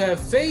supposed to have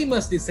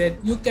famously said,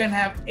 you can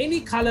have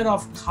any color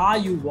of car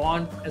you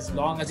want as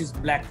long as it's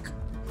black?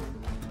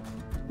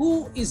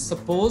 Who is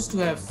supposed to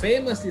have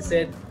famously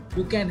said,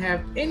 you can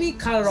have any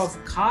color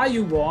of car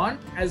you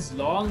want as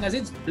long as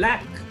it's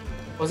black?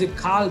 Was it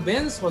Carl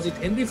Benz? Was it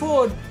Henry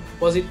Ford?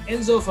 Was it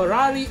Enzo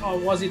Ferrari? Or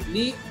was it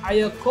Lee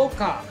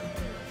Iacocca?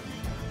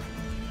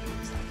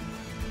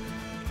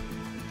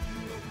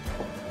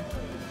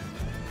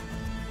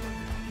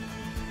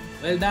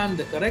 Well done.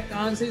 The correct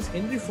answer is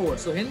Henry Ford.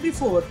 So Henry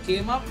Ford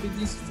came up with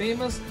this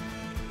famous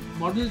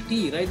Model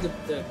T, right?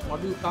 The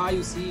model car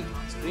you see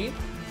on screen.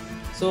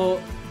 So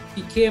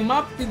he came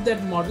up with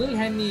that model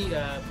and he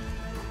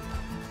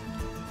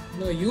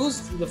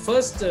used the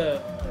first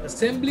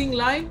assembling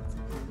line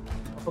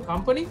of a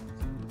company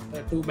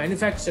to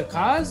manufacture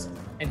cars.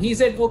 And he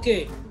said,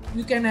 okay,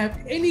 you can have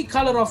any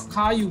color of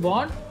car you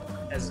want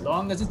as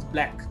long as it's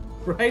black,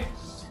 right?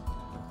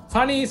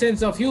 Funny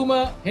sense of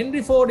humor.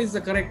 Henry Ford is the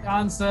correct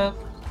answer.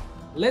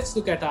 Let's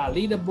look at our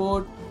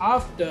leaderboard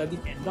after the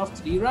end of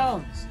 3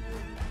 rounds.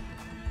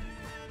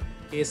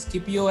 Okay,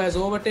 Scipio has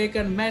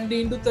overtaken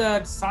Mandy into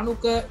third.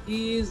 Sanuka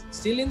is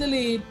still in the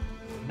lead.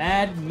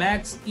 Mad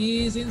Max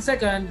is in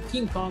second.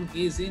 King Kong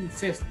is in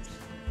fifth.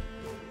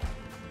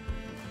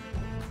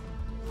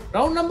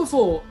 Round number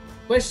 4.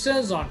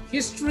 Questions on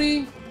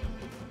history,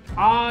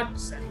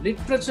 arts and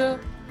literature,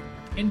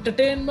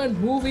 entertainment,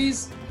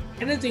 movies,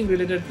 anything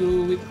related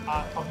to with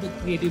art of the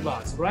creative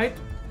arts, right?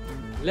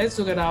 Let's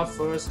look at our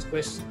first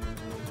question.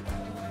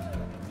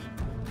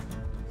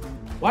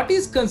 What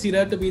is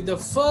considered to be the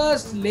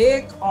first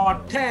lake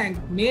or tank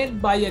made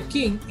by a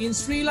king in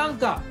Sri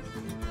Lanka?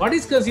 What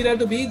is considered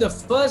to be the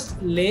first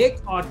lake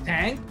or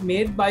tank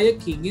made by a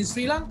king in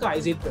Sri Lanka?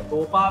 Is it the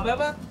Bopa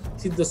Weber?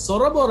 Is it the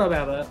Sorabora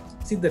Weber?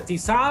 Is it the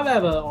Tisa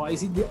Weber? Or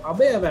is it the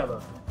Abaya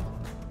Weber?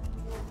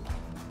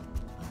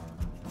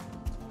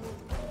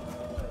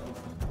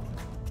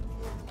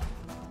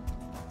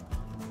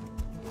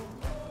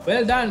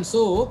 Well done.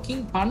 So,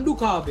 King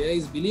Pandukabaya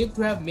is believed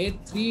to have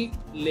made 3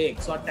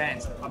 lakes or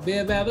tanks,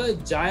 Abaya Weber,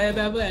 Jaya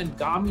Weber and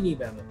Gamini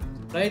Weber,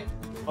 right?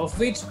 Of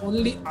which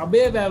only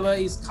Abaya Weber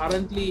is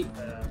currently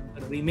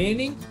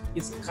remaining.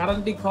 It's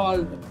currently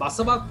called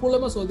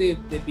Basavakkulama. So, they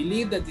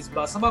believe that this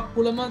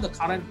Basavakkulama, the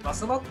current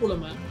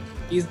Basavakkulama,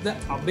 is the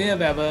Abaya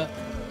Weber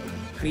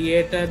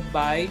created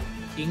by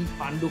King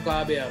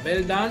Pandukabaya.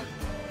 Well done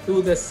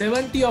to the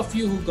 70 of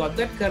you who got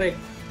that correct.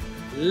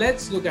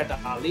 Let's look at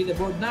our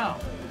leaderboard now.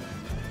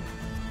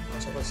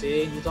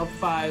 In the top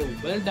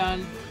 5, well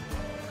done.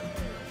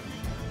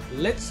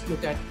 Let's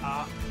look at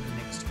our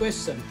next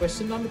question.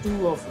 Question number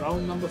 2 of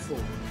round number 4.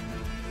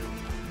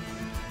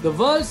 The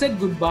world said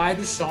goodbye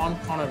to Sean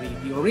Connery,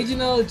 the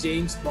original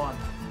James Bond.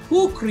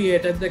 Who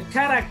created the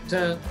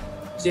character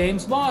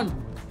James Bond?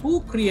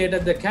 Who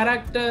created the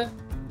character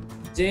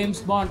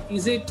James Bond?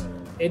 Is it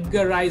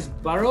Edgar Rice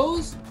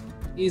Burroughs?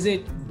 Is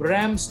it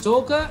Bram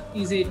Stoker?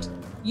 Is it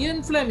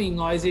Ian Fleming?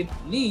 Or is it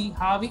Lee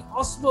Harvey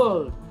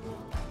Oswald?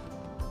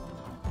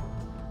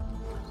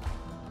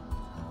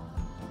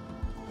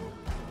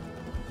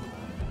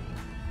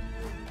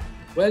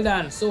 Well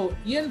done. So,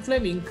 Ian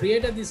Fleming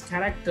created this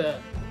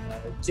character,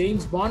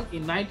 James Bond,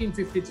 in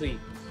 1953.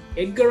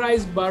 Edgar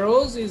Rice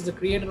Burroughs is the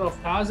creator of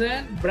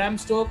Tarzan. Bram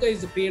Stoker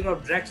is the creator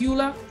of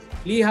Dracula.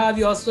 Lee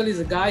Harvey Oswald is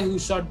the guy who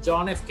shot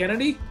John F.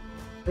 Kennedy,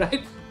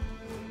 right?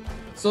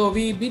 So,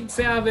 we bid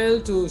farewell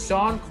to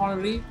Sean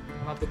Connery,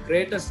 one of the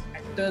greatest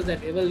actors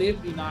that ever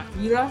lived in our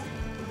era.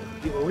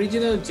 The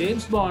original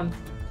James Bond.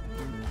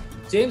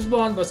 James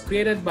Bond was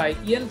created by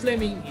Ian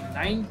Fleming in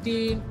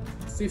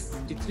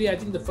 1953. I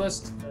think the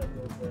first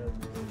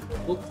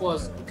book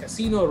was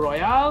Casino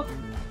Royale.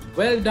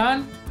 Well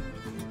done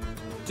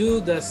to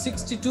the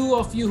 62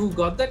 of you who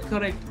got that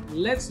correct.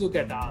 Let's look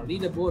at our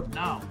leaderboard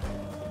now.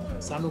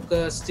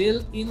 Sanuka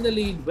still in the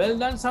lead. Well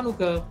done,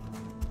 Sanuka.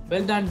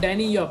 Well done,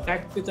 Danny. You're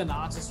back with an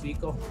answer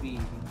streak of 3. We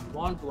move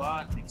on to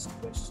our next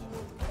question.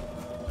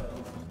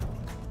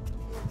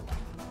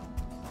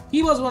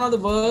 He was one of the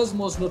world's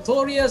most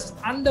notorious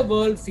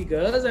underworld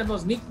figures and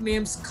was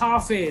nicknamed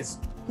Scarface.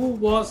 Who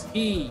was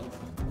he?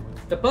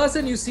 The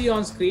person you see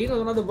on screen was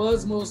one of the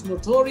world's most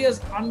notorious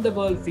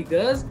underworld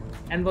figures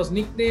and was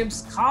nicknamed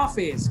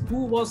Scarface.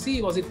 Who was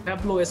he? Was it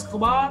Pablo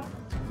Escobar,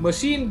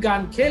 Machine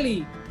Gun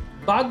Kelly,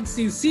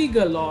 Bugsy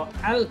Siegel, or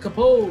Al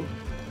Capone?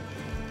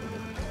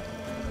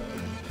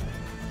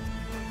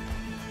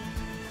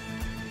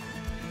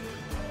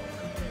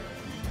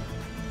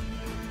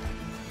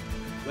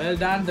 Well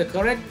done. The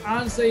correct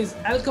answer is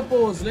Al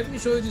Capone. So let me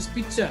show you this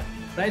picture.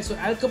 Right. So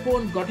Al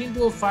Capone got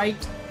into a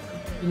fight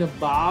in a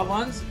bar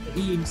once.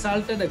 He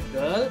insulted a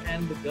girl,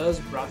 and the girl's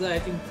brother, I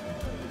think,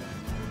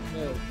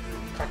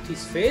 cut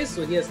his face.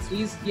 So he had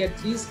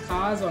 3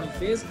 scars on his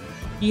face.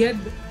 He had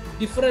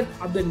different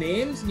other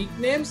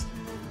nicknames,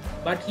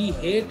 but he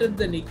hated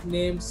the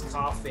nickname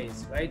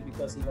Scarface, right?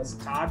 Because he was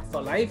scarred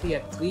for life. He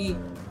had 3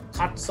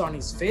 cuts on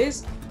his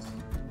face.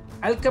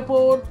 Al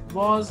Capone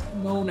was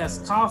known as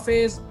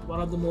Scarface, one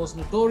of the most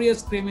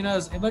notorious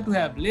criminals ever to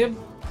have lived.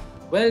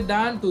 Well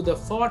done to the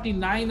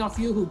 49 of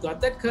you who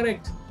got that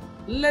correct.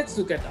 Let's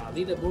look at our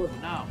leaderboard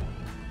now.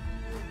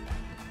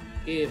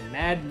 Okay,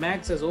 Mad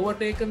Max has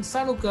overtaken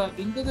Sanuka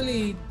into the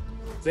lead.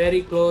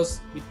 Very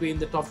close between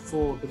the top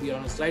 4, to be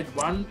honest, right?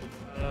 One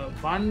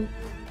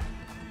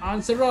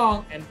answer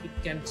wrong and it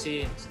can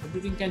change.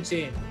 Everything can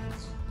change.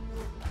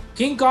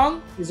 King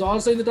Kong is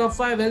also in the top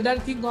 5. Well done,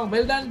 King Kong.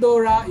 Well done,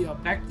 Dora. You're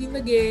back in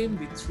the game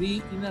with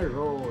 3 in a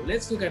row.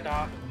 Let's look at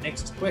our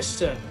next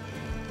question.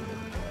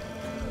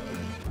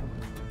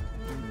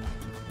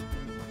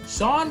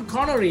 Sean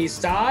Connery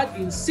starred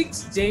in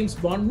 6 James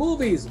Bond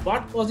movies.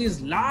 What was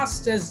his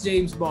last as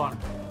James Bond?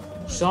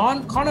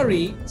 Sean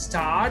Connery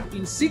starred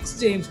in 6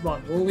 James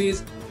Bond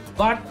movies.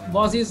 What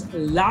was his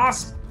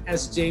last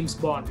as James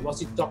Bond?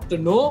 Was it Dr.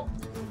 No?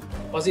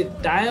 Was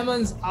it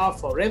Diamonds Are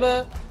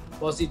Forever?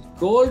 Was it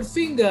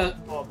Goldfinger?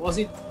 Or was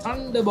it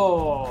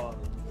Thunderball?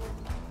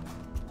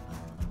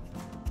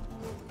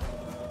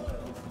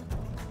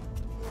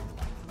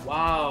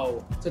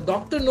 Wow. So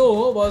Dr.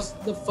 No was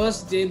the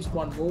first James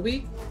Bond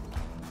movie.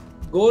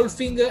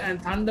 Goldfinger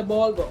and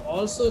Thunderball were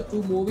also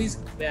two movies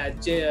where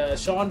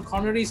Sean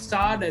Connery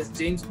starred as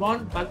James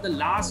Bond, but the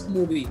last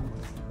movie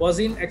was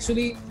in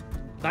actually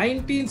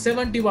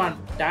 1971,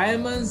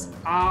 Diamonds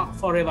Are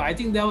Forever. I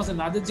think there was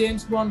another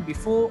James Bond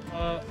before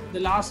the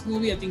last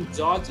movie. I think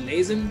George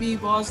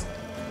Lazenby was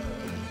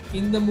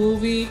in the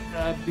movie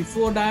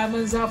before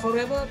Diamonds Are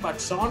Forever, but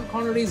Sean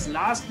Connery's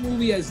last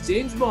movie as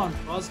James Bond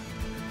was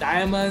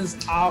Diamonds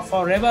Are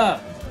Forever.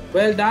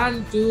 Well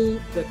done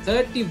to the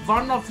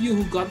 31 of you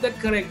who got that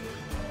correct.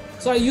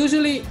 So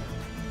usually,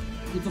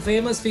 if a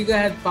famous figure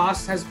has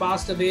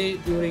passed away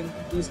during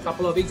these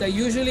couple of weeks, I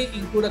usually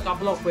include a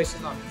couple of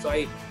questions on it. So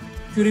if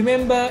you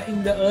remember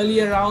in the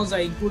earlier rounds, I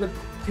included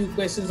a few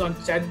questions on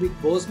Chadwick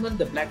Boseman,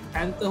 the Black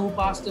Panther who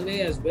passed away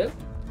as well,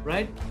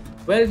 right?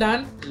 Well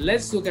done.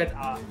 Let's look at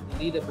our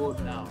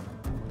leaderboard now.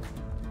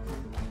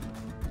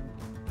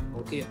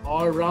 Okay,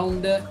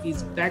 all-rounder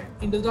is back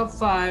into the top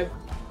 5.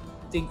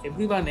 I think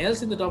everyone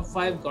else in the top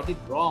 5 got it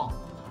wrong.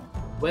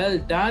 Well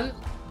done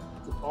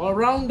to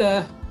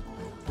all-rounder.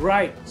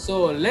 Right,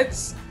 so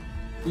let's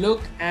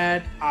look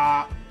at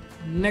our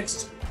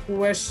next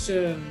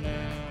question.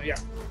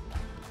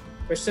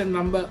 Question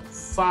number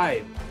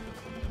 5.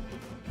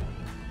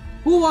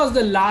 Who was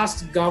the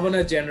last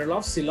Governor General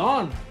of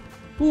Ceylon?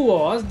 Who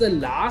was the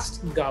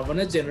last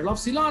Governor General of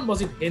Ceylon?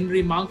 Was it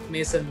Henry Monk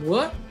Mason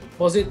Moore?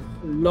 Was it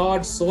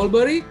Lord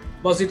Salisbury?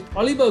 Was it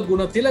Oliver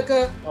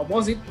Gunathilaka? Or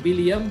was it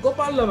William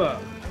Gopalava?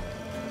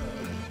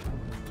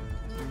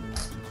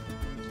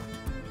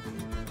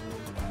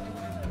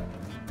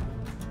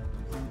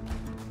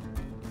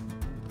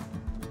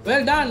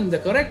 Well done. The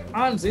correct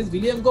answer is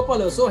William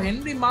Gopalava. So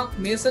Henry Monk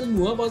Mason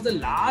Moore was the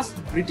last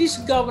British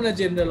Governor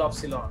General of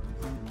Ceylon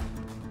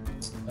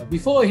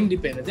before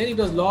independence. Then it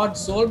was Lord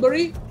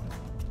Salisbury.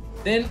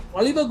 Then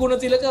Oliver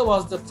Gunathilaka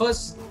was the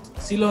first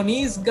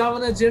Ceylonese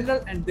Governor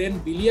General, and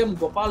then William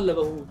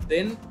Gopalava, who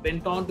then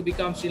went on to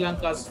become Sri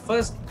Lanka's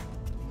first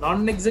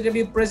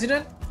non-executive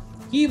president.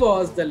 He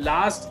was the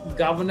last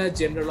Governor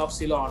General of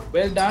Ceylon.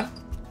 Well done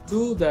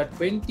to the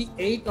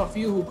 28 of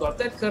you who got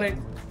that correct.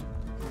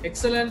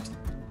 Excellent.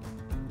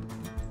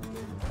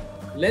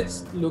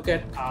 Let's look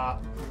at our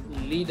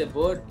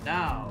leaderboard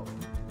now.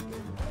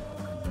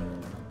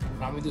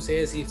 Ramithu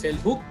says he fell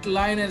hook,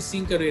 line and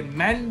sinker in.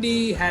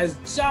 Mandy has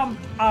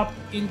jumped up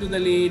into the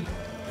lead.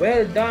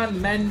 Well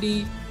done,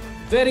 Mandy.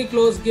 Very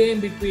close game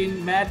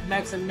between Mad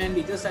Max and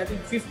Mandy. Just I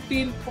think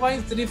 15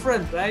 points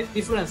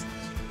difference.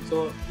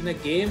 So in a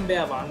game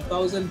where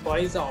 1,000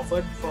 points are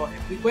offered for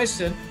every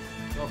question,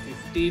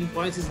 15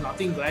 points is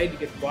nothing, right? You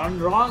get one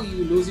wrong,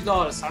 you lose it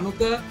all.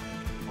 Sanuka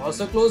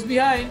also close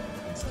behind.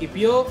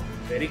 Scipio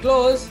very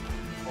close.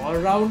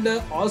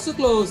 All-rounder also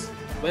close.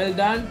 Well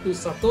done to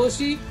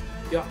Satoshi.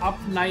 You're up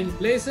 9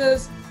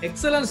 places.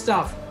 Excellent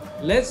stuff.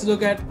 Let's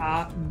look at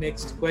our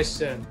next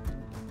question.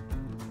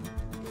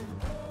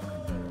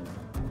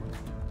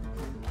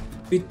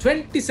 With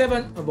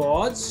 27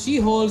 awards, she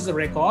holds the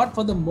record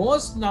for the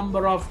most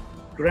number of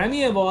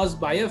Grammy Awards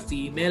by a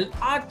female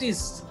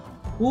artist.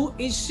 Who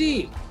is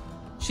she?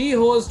 She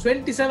holds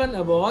 27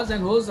 awards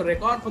and holds the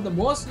record for the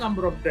most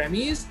number of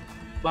Grammys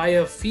by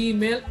a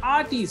female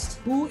artist.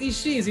 Who is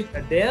she? Is it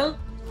Adele,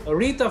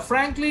 Aretha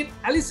Franklin,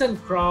 Alison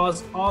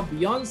Krauss, or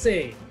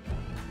Beyonce?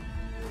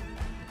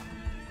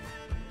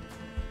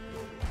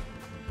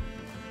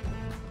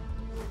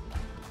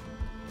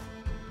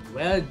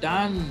 Well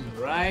done,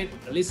 right?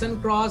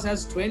 Alison Krauss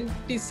has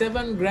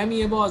 27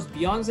 Grammy Awards.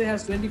 Beyonce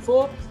has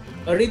 24.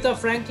 Aretha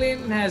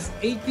Franklin has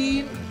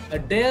 18.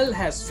 Adele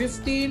has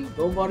 15.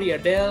 Don't worry,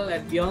 Adele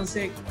and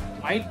Beyonce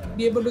might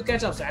be able to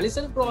catch up. So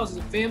Alison Krauss is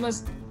a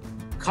famous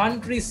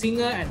country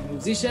singer and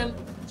musician.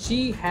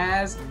 She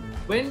has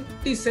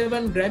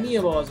 27 Grammy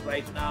Awards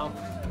right now.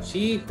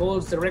 She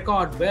holds the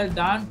record. Well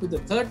done to the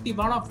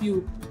 31 of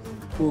you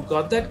who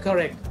got that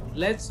correct.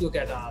 Let's look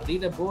at our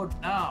leaderboard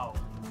now.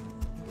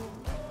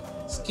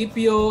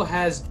 Scipio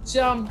has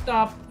jumped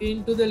up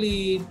into the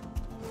lead.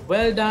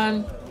 Well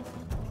done.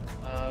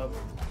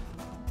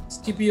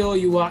 Scipio,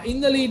 you are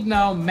in the lead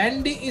now.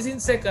 Mandy is in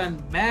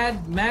second.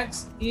 Mad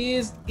Max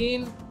is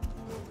in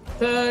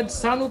third.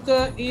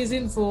 Sanuka is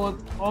in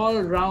fourth.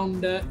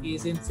 All-rounder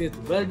is in fifth.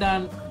 Well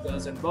done,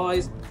 girls and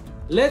boys.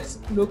 Let's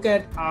look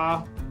at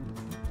our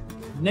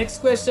next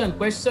question.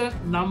 Question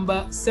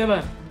number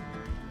 7.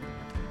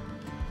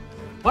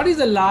 What is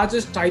the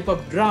largest type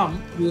of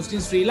drum used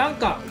in Sri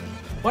Lanka?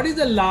 What is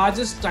the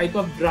largest type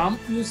of drum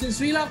used in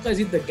Sri Lanka? Is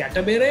it the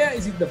Gatabereya?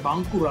 Is it the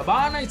Banku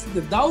Rabana? Is it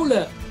the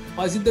Daula?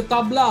 Or is it the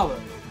Tablawa?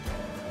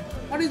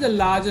 What is the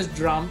largest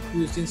drum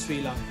used in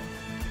Sri Lanka?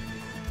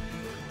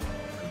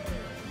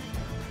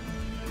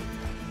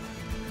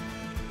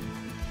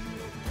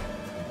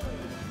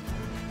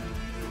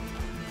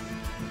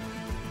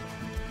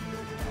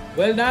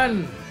 Well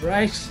done,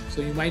 right?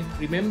 So you might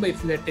remember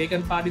if you had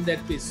taken part in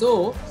that quiz.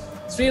 So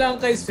Sri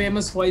Lanka is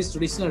famous for its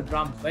traditional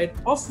drums, right?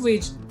 Of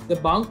which the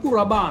Banku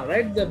Rabana,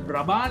 right? The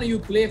Rabana you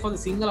play for the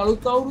single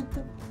Alutta,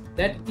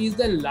 that is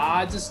the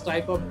largest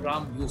type of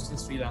drum used in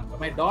Sri Lanka.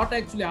 My daughter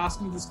actually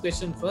asked me this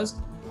question first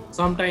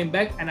some time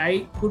back and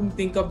I couldn't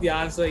think of the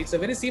answer. It's a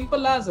very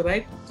simple answer,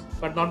 right?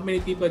 But not many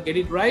people get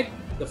it right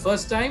the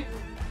first time.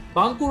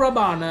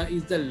 Bankurabana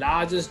is the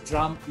largest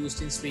drum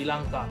used in Sri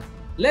Lanka.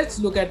 Let's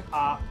look at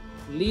our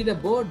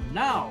leaderboard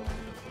now.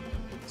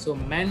 So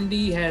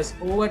Mandy has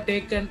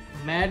overtaken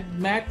Mad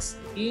Max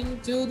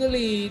into the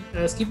lead.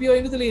 Scipio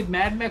into the lead.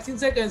 Mad Max in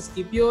second.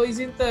 Scipio is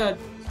in third.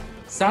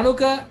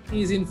 Sanuka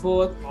is in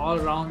fourth. All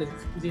round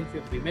is in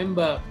fifth.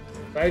 Remember,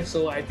 right?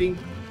 So I think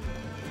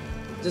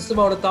just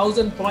about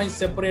 1,000 points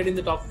separate in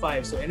the top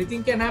 5. So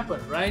anything can happen,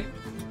 right?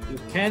 You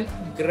can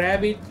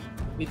grab it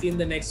within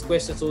the next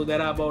question. So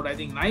there are about, I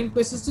think, 9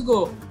 questions to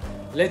go.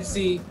 Let's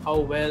see how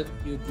well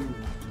you do.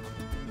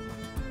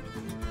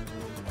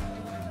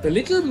 The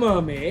Little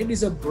Mermaid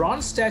is a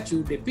bronze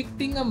statue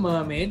depicting a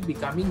mermaid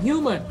becoming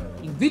human.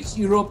 In which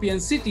European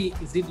city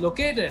is it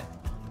located?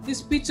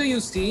 This picture you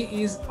see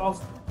is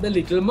of the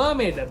Little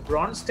Mermaid, a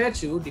bronze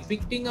statue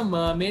depicting a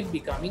mermaid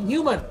becoming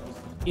human.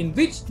 In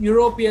which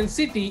European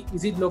city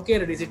is it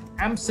located? Is it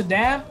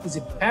Amsterdam? Is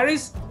it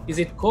Paris? Is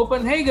it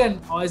Copenhagen?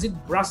 Or is it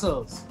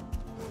Brussels?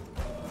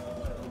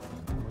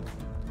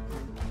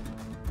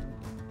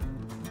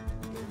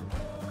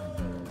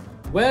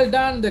 Well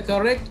done. The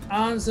correct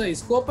answer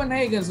is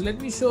Copenhagen. So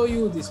let me show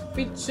you this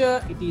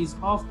picture. It is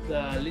of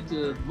the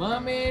Little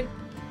Mermaid,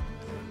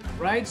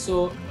 right?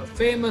 So a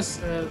famous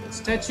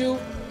statue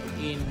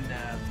in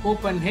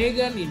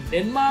Copenhagen in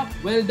Denmark.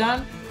 Well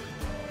done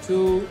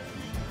to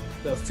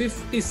the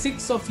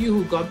 56 of you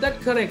who got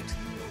that correct.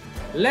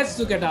 Let's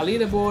look at our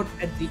leaderboard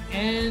at the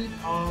end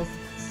of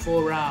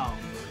 4 rounds.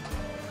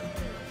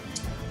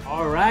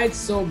 All right,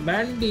 so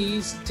Mandy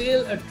is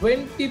still a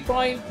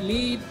 20-point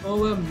lead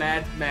over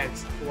Mad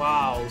Max.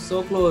 Wow,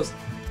 so close.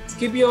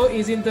 Scipio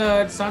is in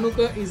third,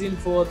 Sanuka is in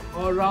fourth,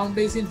 All Rounder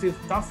is in fifth.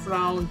 Tough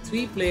round.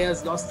 3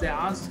 players lost their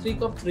answer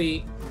streak of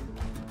 3.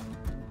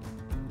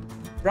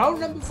 Round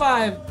number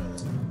 5,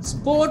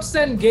 sports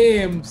and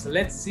games.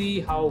 Let's see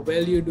how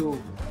well you do.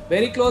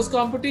 Very close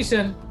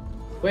competition.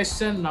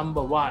 Question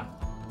number 1.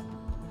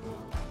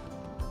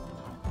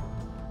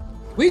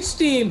 Which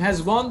team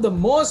has won the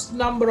most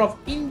number of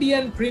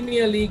Indian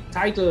Premier League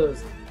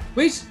titles?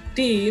 Which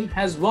team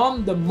has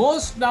won the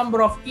most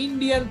number of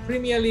Indian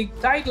Premier League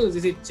titles?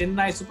 Is it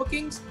Chennai Super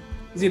Kings?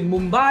 Is it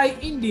Mumbai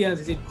Indians?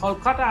 Is it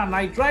Kolkata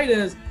Knight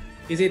Riders?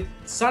 Is it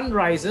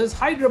Sunrisers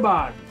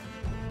Hyderabad?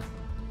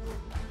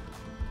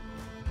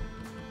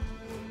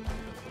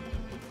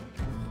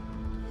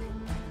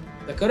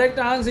 The correct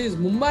answer is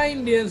Mumbai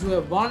Indians, who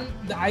have won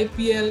the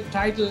IPL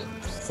title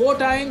 4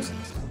 times.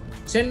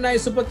 Chennai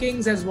Super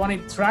Kings has won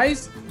it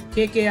thrice.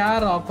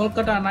 KKR or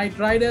Kolkata Knight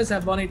Riders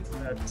have won it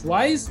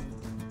twice.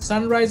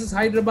 Sunrisers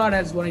Hyderabad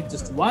has won it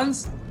just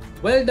once.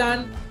 Well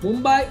done.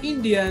 Mumbai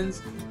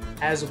Indians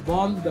has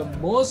won the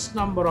most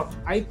number of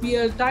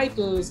IPL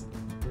titles.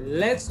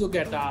 Let's look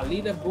at our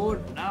leaderboard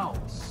now.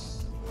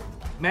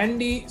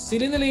 Mandy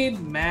still in the lead.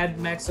 Mad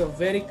Max a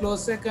very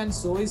close second.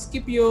 So is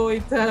Scipio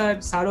in third.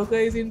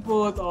 Saruka is in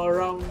fourth. All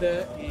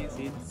Rounder is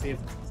in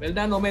fifth. Well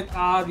done, Omet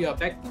R. You are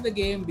back in the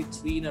game with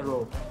 3 in a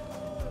row.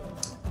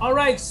 All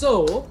right,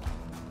 so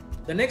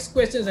the next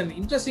question is an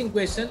interesting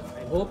question.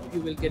 I hope you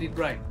will get it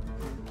right.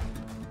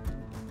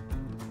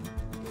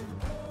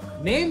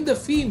 Name the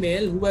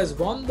female who has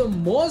won the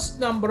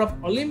most number of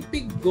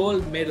Olympic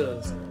gold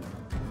medals.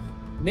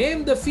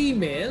 Name the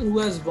female who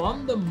has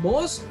won the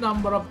most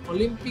number of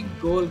Olympic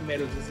gold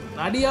medals. Is it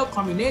Nadia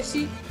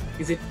Comaneci?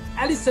 Is it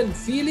Alison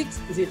Felix?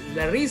 Is it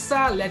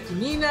Larissa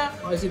Latinina?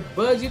 Or is it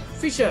Birgit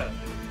Fischer?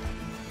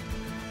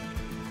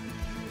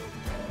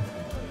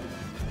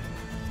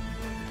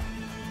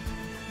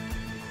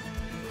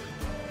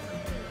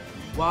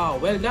 Wow,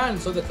 well done.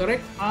 So the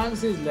correct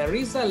answer is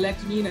Larissa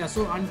Latinina.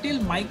 So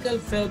until Michael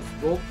Phelps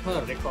broke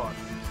her record,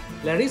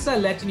 Larissa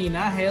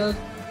Latinina held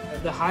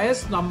the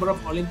highest number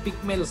of Olympic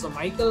medals. So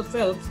Michael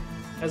Phelps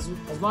has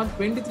won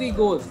 23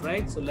 golds,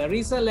 right? So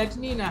Larissa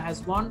Latinina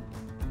has won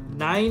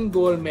 9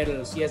 gold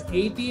medals. She has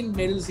 18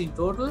 medals in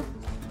total.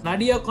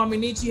 Nadia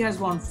Comaneci has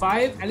won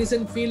 5.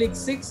 Alison Felix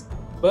 6.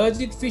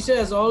 Birgit Fischer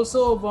has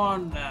also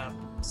won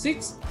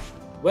 6.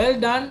 Well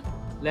done.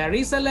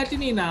 Larissa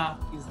Latinina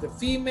is the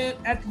female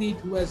athlete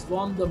who has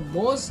won the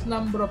most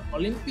number of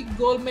Olympic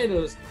gold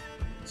medals.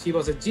 She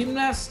was a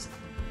gymnast.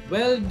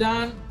 Well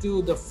done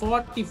to the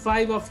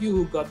 45 of you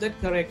who got that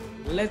correct.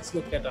 Let's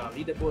look at our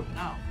leaderboard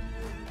now.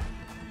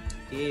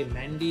 Okay,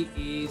 Mandy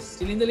is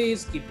still in the lead.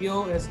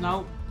 Scipio is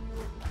now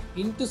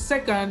into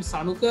second.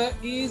 Sanuka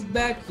is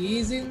back. He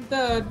is in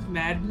third.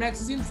 Mad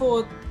Max is in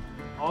fourth.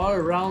 All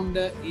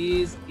Rounder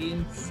is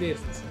in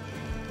fifth.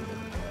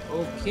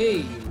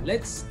 Okay,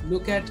 let's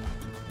look at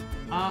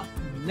our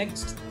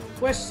next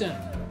question.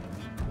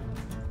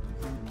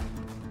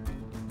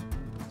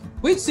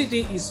 Which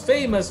city is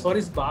famous for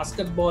its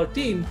basketball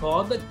team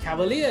called the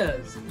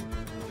Cavaliers?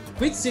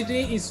 Which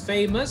city is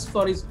famous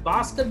for its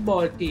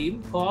basketball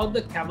team called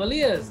the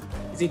Cavaliers?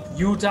 Is it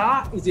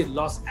Utah? Is it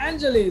Los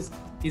Angeles?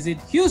 Is it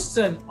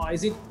Houston? Or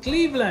is it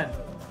Cleveland?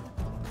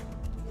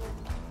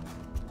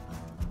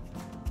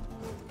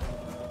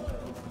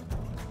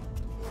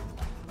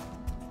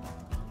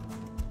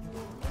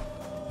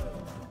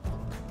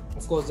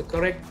 course, the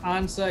correct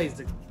answer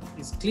is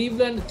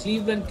Cleveland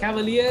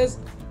Cavaliers,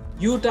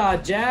 Utah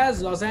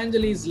Jazz, Los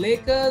Angeles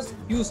Lakers,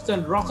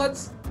 Houston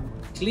Rockets,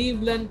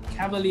 Cleveland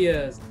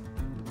Cavaliers.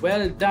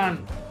 Well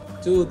done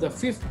to the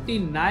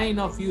 59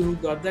 of you who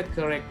got that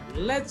correct.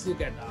 Let's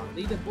look at our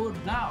leaderboard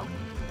now.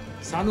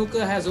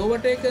 Sanuka has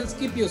overtaken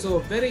Scipio, so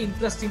very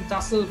interesting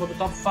tussle for the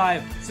top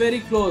 5.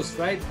 Very close,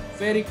 right?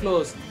 Very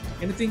close.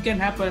 Anything can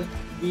happen.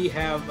 We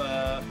have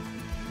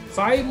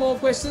 5 more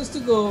questions to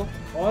go,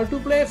 all to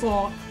play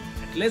for.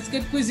 Let's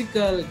get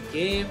quizzical.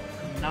 Game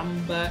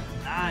number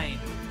 9.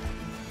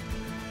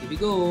 Here we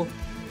go.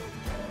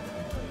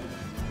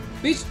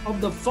 Which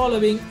of the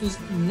following is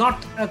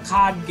not a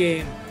card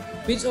game?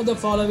 Which of the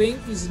following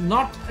is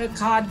not a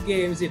card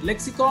game? Is it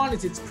Lexicon?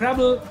 Is it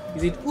Scrabble?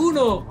 Is it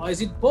Uno? Or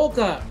is it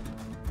poker?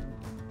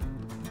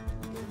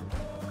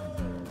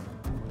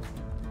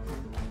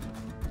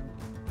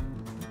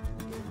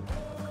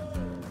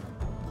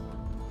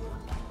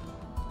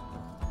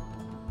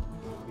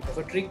 Bit of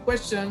a trick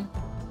question.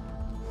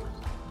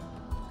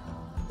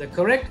 The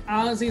correct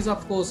answer is,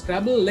 of course,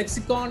 Scrabble.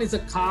 Lexicon is a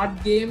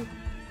card game.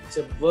 It's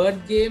a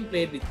word game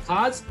played with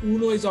cards.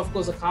 Uno is, of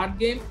course, a card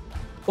game.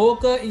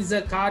 Poker is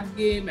a card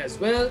game as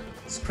well.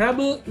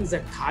 Scrabble is a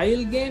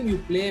tile game. You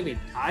play with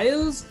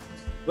tiles.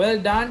 Well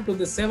done to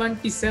the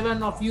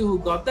 77 of you who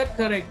got that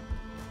correct.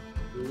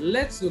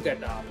 Let's look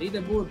at our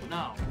leaderboard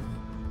now.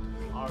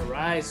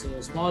 Alright, so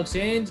small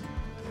change.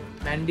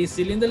 Mandy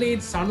still in the lead.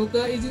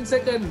 Sanuka is in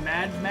second.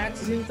 Mad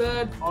Max is in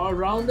third. All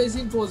rounder is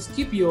in fourth.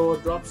 Scipio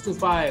drops to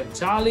 5.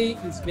 Charlie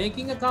is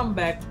making a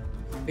comeback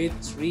with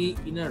 3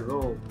 in a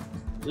row.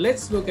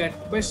 Let's look at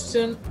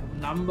question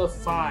number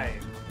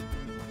 5.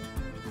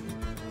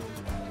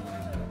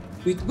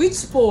 With which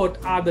sport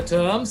are the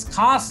terms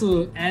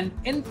castle and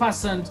en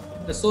passant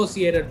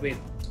associated with?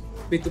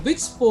 With which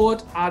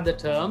sport are the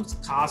terms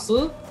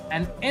castle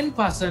and en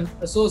passant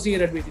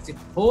associated with? Is it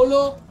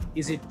polo?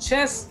 Is it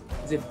chess?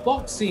 Is it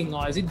boxing?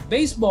 Or is it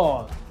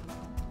baseball?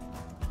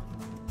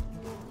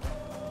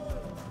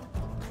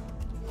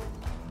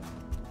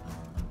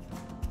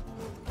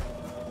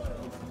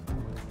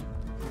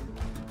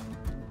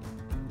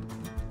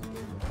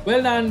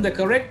 Well done. The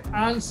correct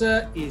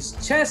answer is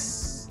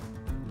chess.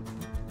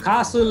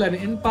 Castle and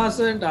en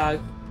passant are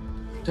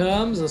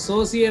terms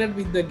associated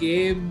with the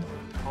game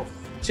of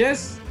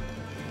chess.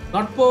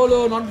 Not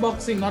polo, not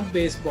boxing, not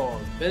baseball.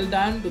 Well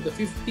done to the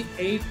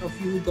 58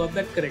 of you who got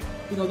that correct.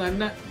 You know, I'm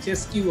not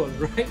chess keyword,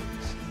 right?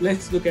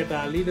 Let's look at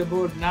our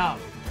leaderboard now.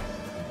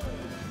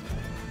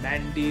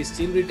 Mandy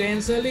still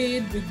retains her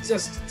lead with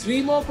just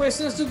 3 more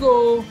questions to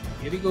go.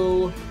 Here we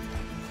go.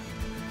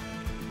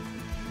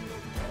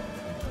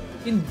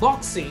 In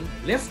boxing,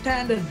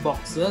 left-handed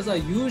boxers are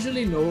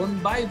usually known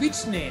by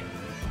which name?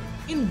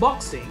 In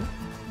boxing,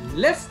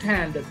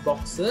 left-handed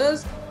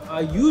boxers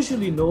are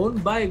usually known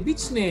by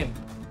which name?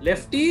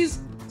 Lefties,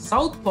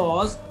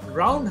 southpaws,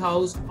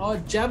 roundhouse, or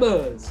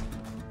jabbers?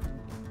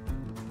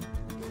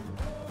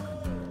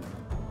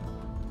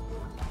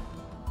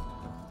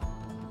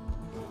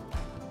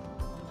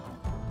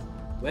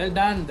 Well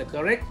done. The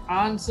correct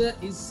answer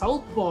is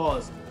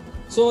southpaws.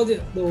 So the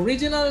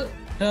original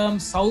term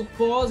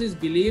southpaws is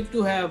believed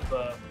to have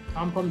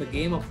come from the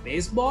game of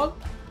baseball.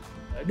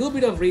 Do a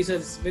bit of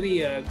research, it's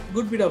very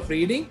good bit of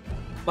reading.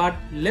 But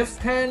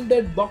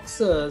left-handed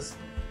boxers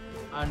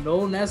are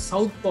known as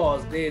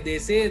southpaws. They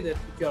say that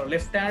if you're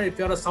left-handed, if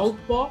you're a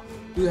southpaw,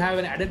 you have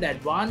an added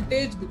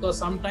advantage because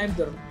sometimes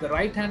the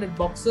right-handed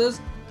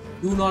boxers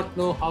do not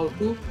know how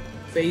to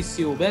face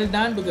you. Well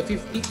done to the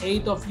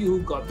 58 of you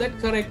who got that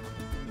correct.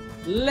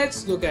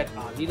 Let's look at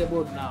our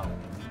leaderboard now.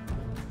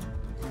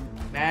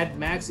 Mad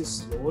Max is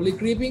slowly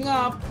creeping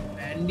up.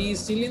 Andy is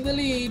still in the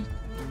lead.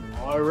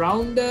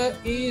 All-rounder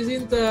is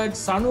in third.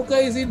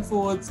 Sanuka is in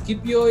fourth.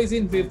 Scipio is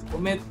in fifth.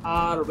 Umet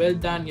R, well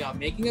done. You're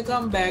making a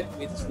comeback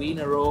with 3 in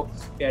a row.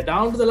 We are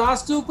down to the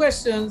last 2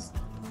 questions.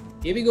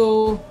 Here we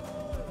go.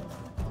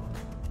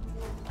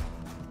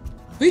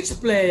 Which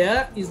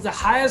player is the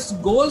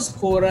highest goal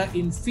scorer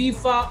in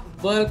FIFA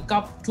World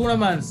Cup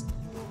tournaments?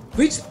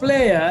 Which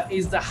player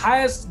is the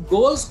highest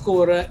goal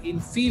scorer in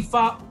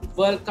FIFA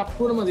World Cup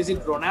tournaments? Is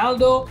it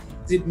Ronaldo?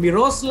 Is it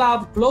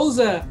Miroslav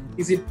Klose?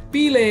 Is it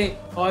Pele?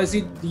 Or is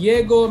it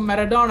Diego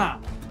Maradona?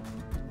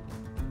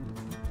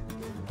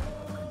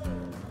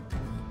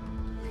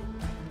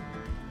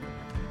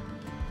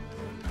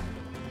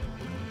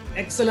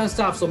 Excellent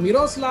stuff. So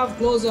Miroslav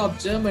Klose of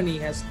Germany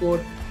has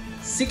scored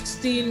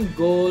 16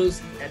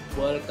 goals at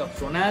World Cup.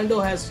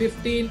 Ronaldo has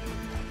 15.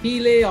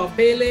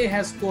 Pele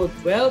has scored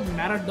 12.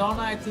 Maradona,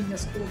 I think,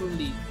 has scored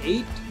only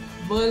 8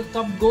 World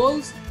Cup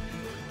goals.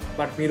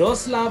 But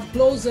Miroslav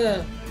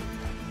Klose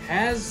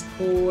has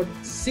scored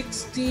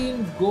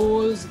 16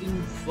 goals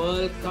in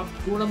World Cup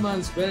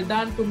tournaments. Well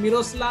done to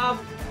Miroslav.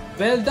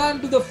 Well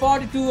done to the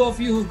 42 of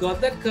you who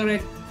got that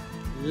correct.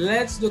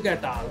 Let's look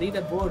at our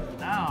leaderboard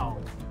now.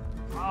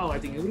 Wow, I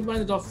think everyone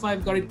in the top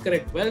 5 got it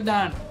correct. Well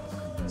done.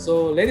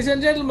 So, ladies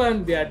and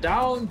gentlemen, we are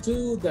down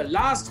to the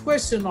last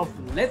question of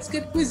Let's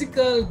Get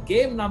Quizzical,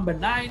 game number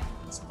 9,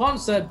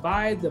 sponsored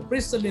by the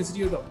Bristol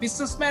Institute of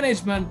Business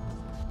Management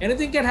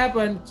Anything can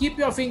happen. Keep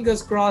your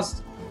fingers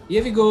crossed.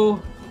 Here we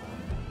go.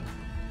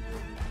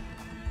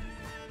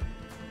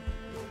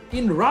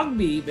 In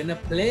rugby, when a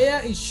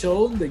player is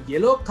shown the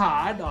yellow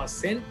card or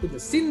sent to the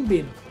sin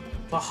bin,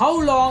 for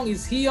how long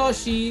is he or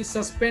she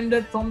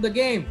suspended from the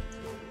game?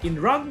 In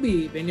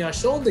rugby, when you are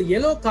shown the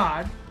yellow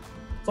card,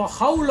 for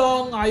how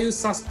long are you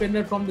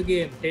suspended from the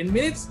game? 10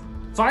 minutes,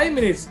 5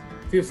 minutes,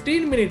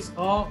 15 minutes,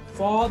 or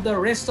for the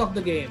rest of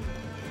the game?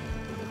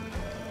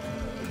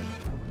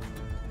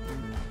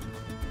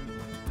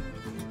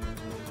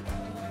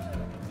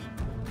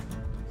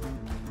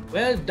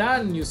 Well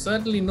done, you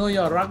certainly know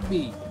your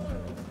rugby.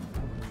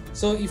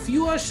 So if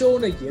you are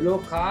shown a yellow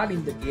card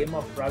in the game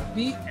of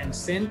rugby and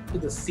sent to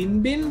the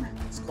sin bin,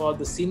 it's called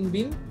the sin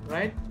bin,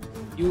 right?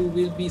 You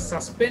will be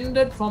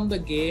suspended from the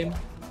game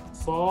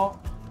for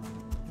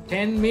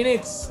 10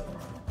 minutes,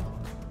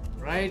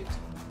 right?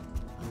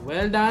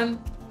 Well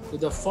done to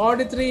the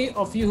 43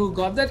 of you who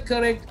got that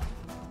correct.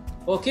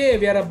 Okay,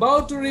 we are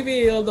about to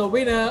reveal the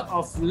winner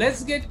of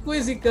Let's Get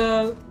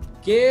Quizzical,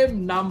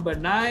 game number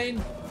 9.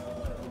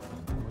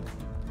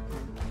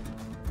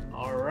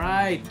 All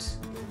right.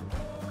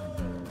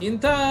 In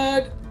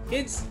third,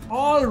 it's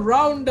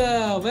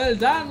All-Rounder. Well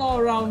done,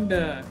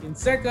 All-Rounder. In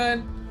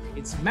second,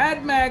 it's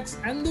Mad Max,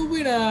 and the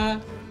winner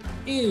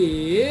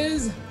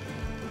is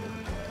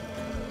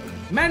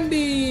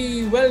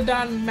Mandy. Well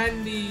done,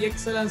 Mandy.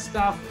 Excellent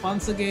stuff.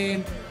 Once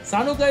again,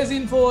 Sanuka is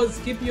in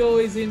fourth, Scipio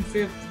is in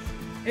fifth.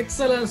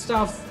 Excellent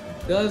stuff,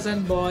 girls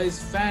and boys.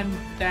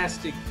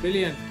 Fantastic,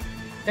 brilliant.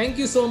 Thank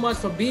you so much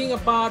for being a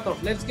part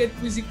of Let's Get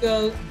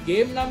Quizzical,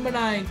 game number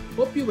 9.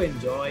 Hope you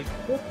enjoyed.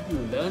 Hope you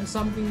learned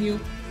something new.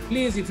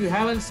 Please, if you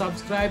haven't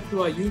subscribed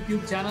to our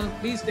YouTube channel,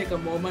 please take a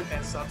moment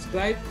and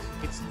subscribe.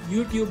 It's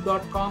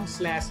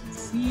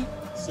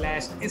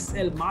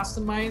youtube.com/c/SL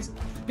Masterminds.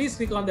 Please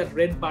click on that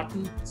red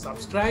button,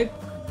 subscribe.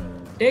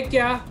 Take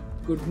care.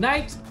 Good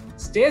night.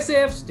 Stay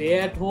safe. Stay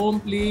at home,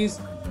 please.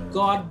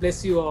 God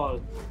bless you all.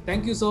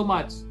 Thank you so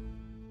much.